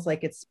feels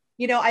like it's,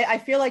 I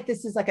feel like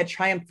this is like a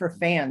triumph for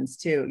fans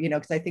too,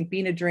 because I think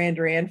being a Duran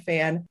Duran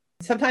fan,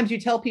 sometimes you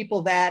tell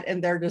people that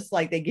and they're just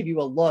like, they give you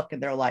a look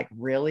and they're like,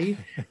 really?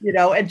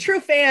 And true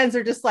fans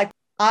are just like,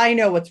 I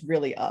know what's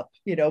really up,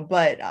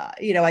 but,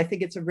 I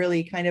think it's a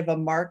really kind of a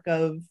mark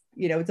of,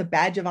 it's a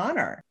badge of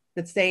honor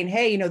that's saying,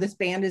 hey, this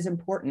band is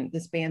important.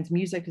 This band's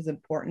music is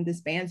important.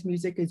 This band's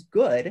music is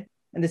good.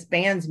 And this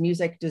band's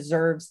music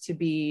deserves to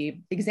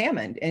be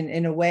examined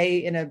in a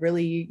way, in a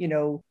really,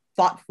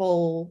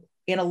 thoughtful,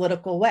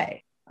 analytical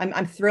way.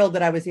 I'm thrilled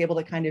that I was able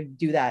to kind of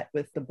do that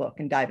with the book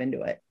and dive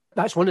into it.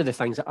 That's one of the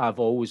things that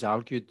I've always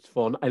argued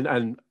for.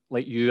 And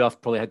like you,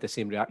 I've probably had the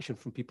same reaction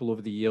from people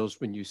over the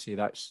years when you say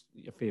that's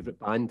your favourite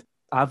band.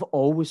 I've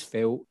always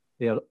felt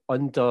they're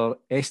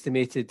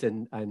underestimated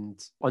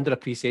and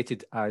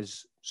underappreciated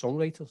as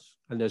songwriters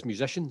and as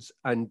musicians.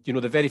 And,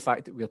 the very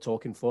fact that we're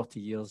talking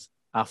 40 years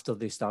after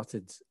they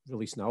started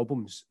releasing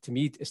albums, to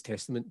me, is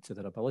testament to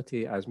their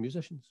ability as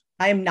musicians.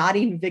 I am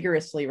nodding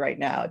vigorously right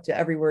now to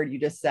every word you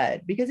just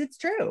said, because it's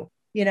true.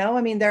 There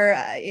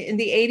in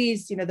the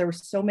 80s, there were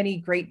so many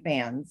great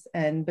bands,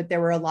 but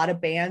there were a lot of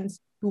bands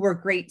who were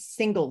great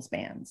singles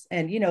bands.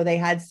 And, they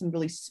had some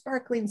really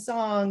sparkling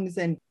songs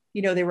and,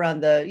 they were on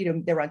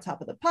they were on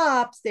top of the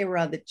pops, they were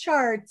on the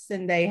charts,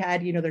 and they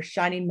had, their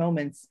shining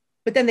moments,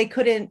 but then they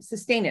couldn't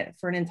sustain it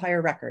for an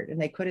entire record,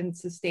 and they couldn't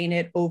sustain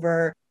it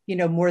over,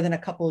 more than a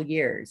couple of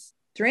years.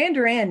 Duran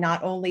Duran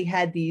not only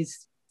had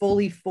these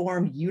fully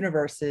formed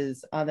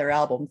universes on their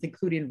albums,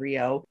 including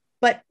Rio,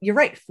 but you're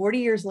right, 40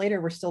 years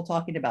later, we're still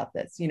talking about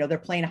this. They're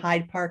playing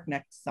Hyde Park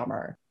next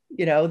summer.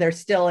 They're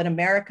still in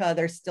America,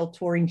 they're still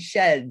touring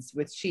Sheds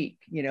with Chic,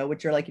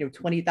 which are like,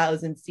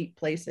 20,000 seat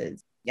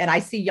places. And I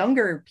see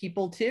younger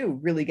people too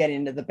really get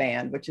into the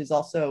band, which is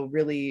also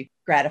really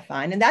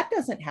gratifying. And that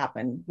doesn't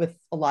happen with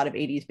a lot of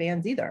 80s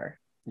bands either.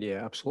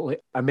 Yeah, absolutely.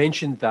 I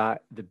mentioned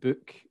that the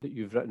book that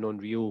you've written on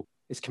Rio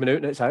is coming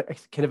out, and it's a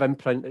kind of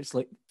imprint. It's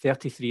like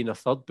 33 and a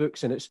Third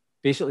books, and it's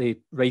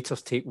basically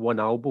writers take one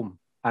album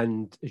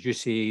and, as you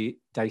say,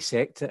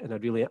 dissect it in a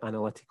really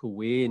analytical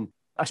way. And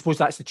I suppose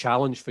that's the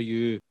challenge for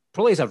you,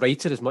 probably as a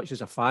writer as much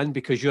as a fan,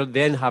 because you're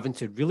then having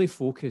to really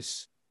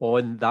focus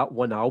on that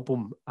one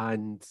album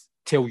and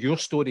tell your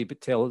story,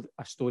 but tell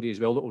a story as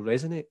well that will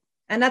resonate.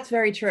 And that's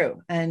very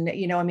true. And,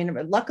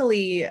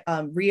 luckily,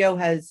 Rio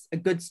has a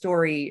good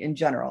story in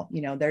general.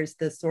 There's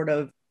this sort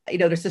of,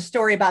 there's a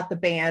story about the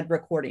band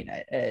recording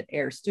it at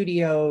Air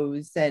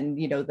Studios and,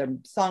 the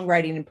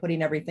songwriting and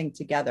putting everything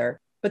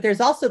together. But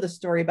there's also the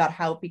story about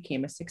how it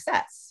became a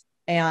success.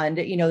 And,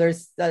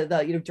 there's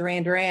the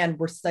Duran Duran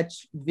were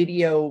such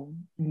video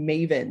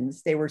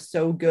mavens. They were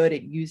so good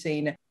at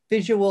using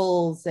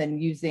visuals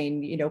and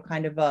using,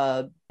 kind of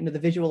the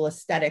visual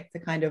aesthetic to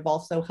kind of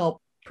also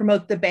help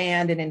promote the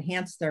band and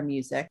enhance their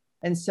music.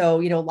 And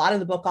so, a lot of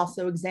the book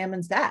also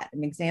examines that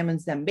and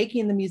examines them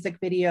making the music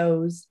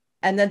videos.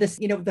 And then this,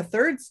 the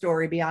third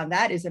story beyond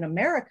that is in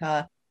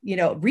America,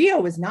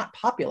 Rio was not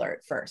popular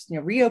at first.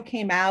 Rio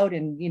came out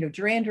and,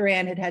 Duran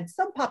Duran had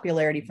some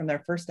popularity from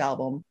their first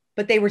album,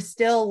 but they were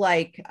still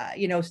like,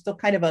 still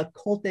kind of a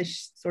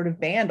cultish sort of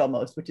band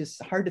almost, which is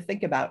hard to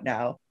think about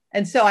now.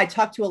 And so I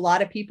talked to a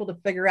lot of people to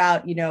figure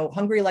out,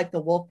 Hungry Like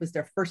the Wolf was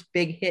their first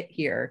big hit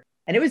here.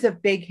 And it was a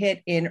big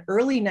hit in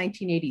early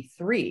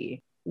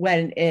 1983,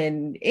 when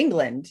in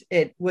England,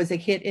 it was a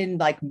hit in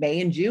like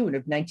May and June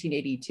of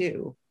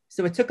 1982.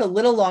 So it took a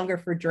little longer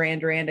for Duran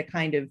Duran to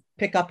kind of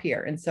pick up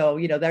here. And so,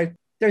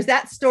 there's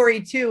that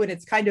story too. And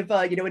it's kind of,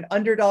 an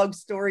underdog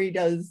story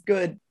does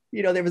good.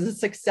 There was a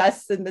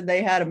success and then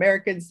they had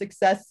American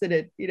success and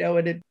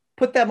it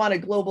put them on a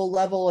global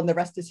level and the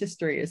rest is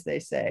history, as they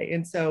say.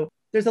 And so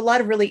there's a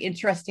lot of really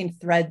interesting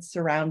threads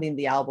surrounding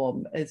the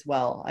album as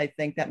well. I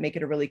think that make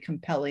it a really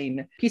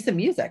compelling piece of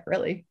music,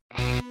 really.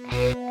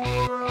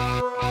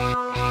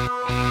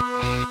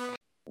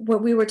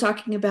 What we were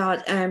talking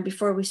about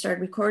before we started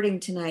recording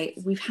tonight,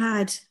 we've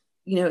had,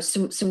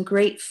 some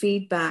great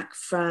feedback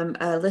from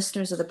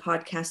listeners of the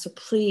podcast. So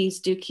please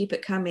do keep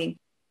it coming.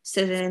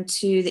 Send it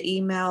into the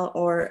email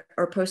or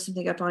post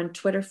something up on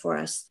Twitter for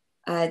us.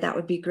 That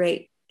would be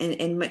great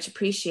and much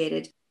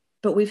appreciated.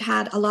 But we've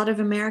had a lot of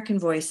American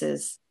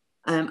voices.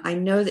 I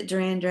know that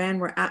Duran Duran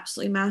were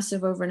absolutely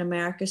massive over in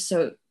America,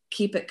 so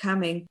keep it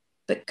coming.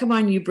 But come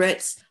on, you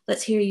Brits,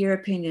 let's hear your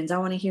opinions. I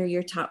want to hear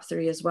your top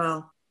three as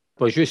well.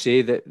 Well, as you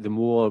say, that the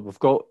more we've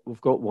got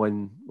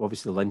one,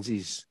 obviously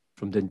Lindsay's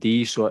from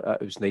Dundee, so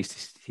it was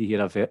nice to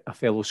hear a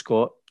fellow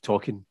Scot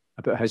talking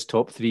about his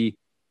top three.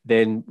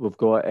 Then we've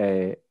got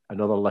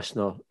another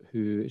listener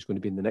who is going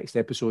to be in the next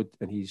episode,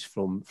 and he's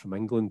from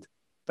England.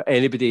 But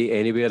anybody,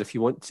 anywhere, if you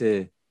want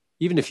to,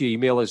 even if you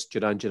email us,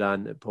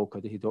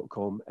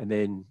 duranduran@paulcuddihy.com, and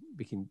then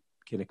we can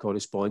kind of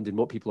correspond. And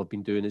what people have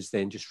been doing is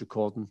then just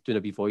doing a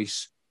wee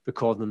voice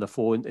recording on the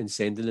phone and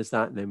sending us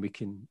that, and then we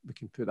can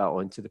put that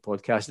onto the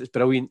podcast. It's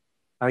brilliant.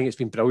 I think it's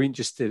been brilliant,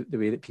 just the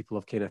way that people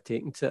have kind of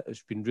taken to it.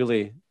 It's been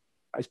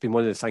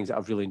one of the things that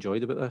I've really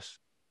enjoyed about this.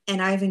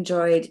 And I've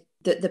enjoyed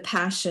the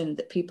passion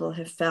that people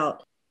have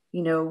felt,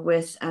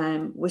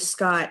 with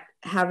Scott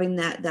having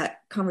that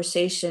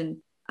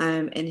conversation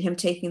and him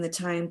taking the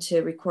time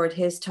to record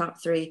his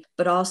top three,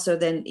 but also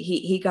then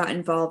he got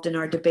involved in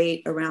our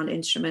debate around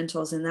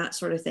instrumentals and that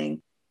sort of thing.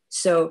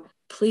 So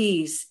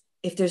please,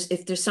 if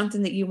there's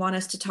something that you want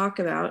us to talk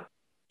about,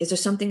 is there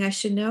something I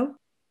should know?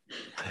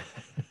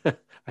 I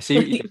see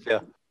what you did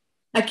there.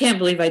 I can't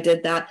believe I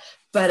did that,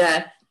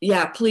 but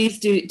yeah, please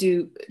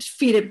do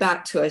feed it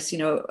back to us.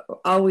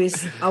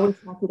 Always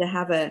happy to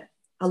have a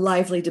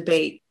lively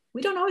debate.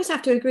 We don't always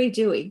have to agree,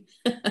 do we?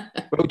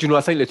 Well,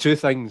 I think the two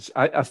things,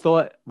 I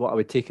thought what I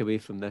would take away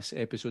from this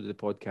episode of the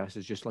podcast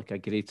is just like a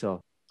greater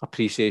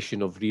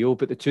appreciation of Rio.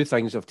 But the two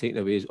things I've taken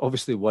away is,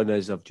 obviously, one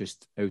is I've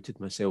just outed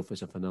myself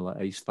as a Vanilla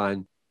Ice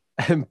fan.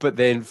 But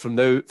then from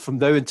now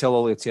until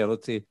all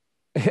eternity,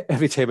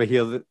 every time I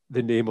hear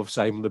the name of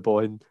Simon Le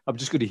Bon, I'm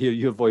just going to hear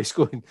your voice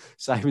going,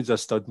 Simon's a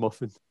stud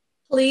muffin.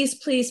 Please,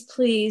 please,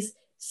 please,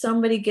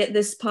 somebody get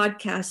this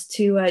podcast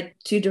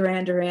to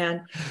Duran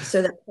Duran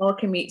so that Paul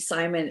can meet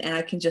Simon and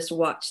I can just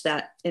watch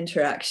that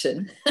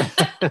interaction.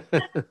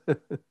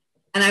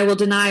 And I will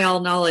deny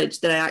all knowledge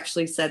that I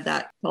actually said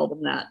that, told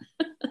him that.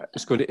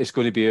 It's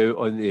going to be out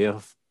on the air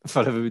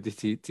for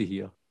everybody to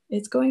hear.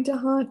 It's going to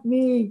haunt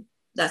me.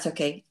 That's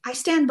okay. I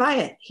stand by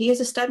it. He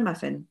is a stud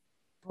muffin.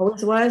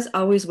 Always was,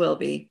 always will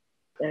be.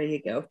 There you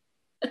go.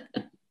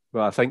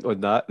 Well, I think on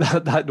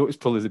that note is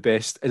probably the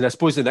best. And I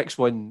suppose the next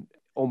one,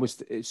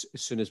 almost as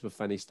soon as we've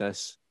finished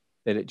this,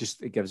 then it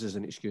gives us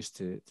an excuse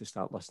to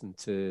start listening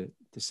to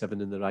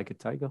Seven and the Ragged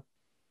Tiger.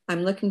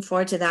 I'm looking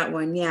forward to that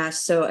one. Yeah.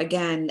 So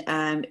again,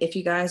 if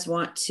you guys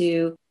want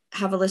to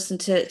have a listen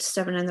to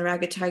Seven and the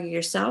Ragged Tiger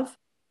yourself,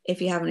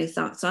 if you have any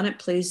thoughts on it,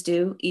 please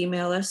do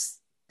email us,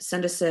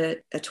 send us a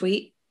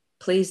tweet.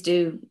 Please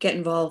do get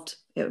involved.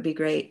 It would be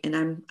great.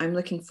 And I'm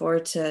looking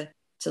forward to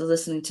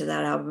listening to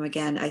that album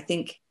again. I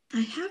think I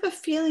have a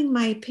feeling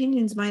my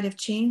opinions might have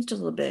changed a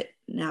little bit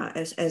now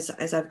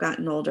as I've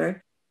gotten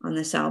older on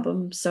this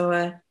album.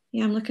 So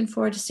yeah, I'm looking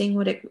forward to seeing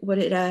what it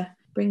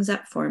brings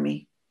up for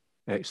me.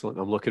 Excellent.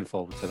 I'm looking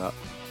forward to that.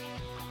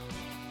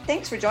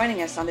 Thanks for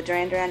joining us on the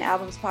Duran Duran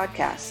Albums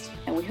podcast,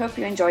 and we hope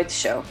you enjoyed the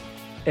show.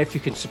 If you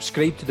can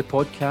subscribe to the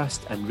podcast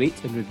and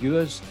rate and review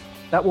us,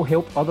 that will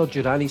help other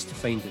Duranis to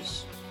find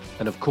us.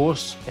 And of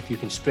course, if you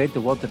can spread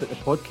the word about the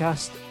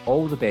podcast,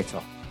 all the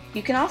better.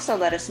 You can also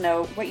let us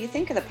know what you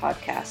think of the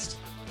podcast.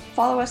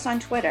 Follow us on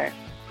Twitter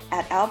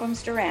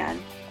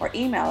 @AlbumsDuran or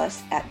email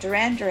us at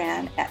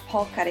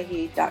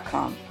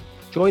duranduran@paulcuddihy.com.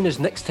 Join us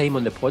next time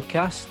on the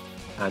podcast,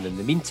 and in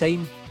the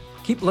meantime,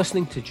 keep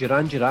listening to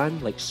Duran Duran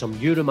like some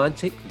new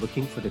romantic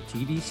looking for the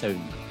TV sound.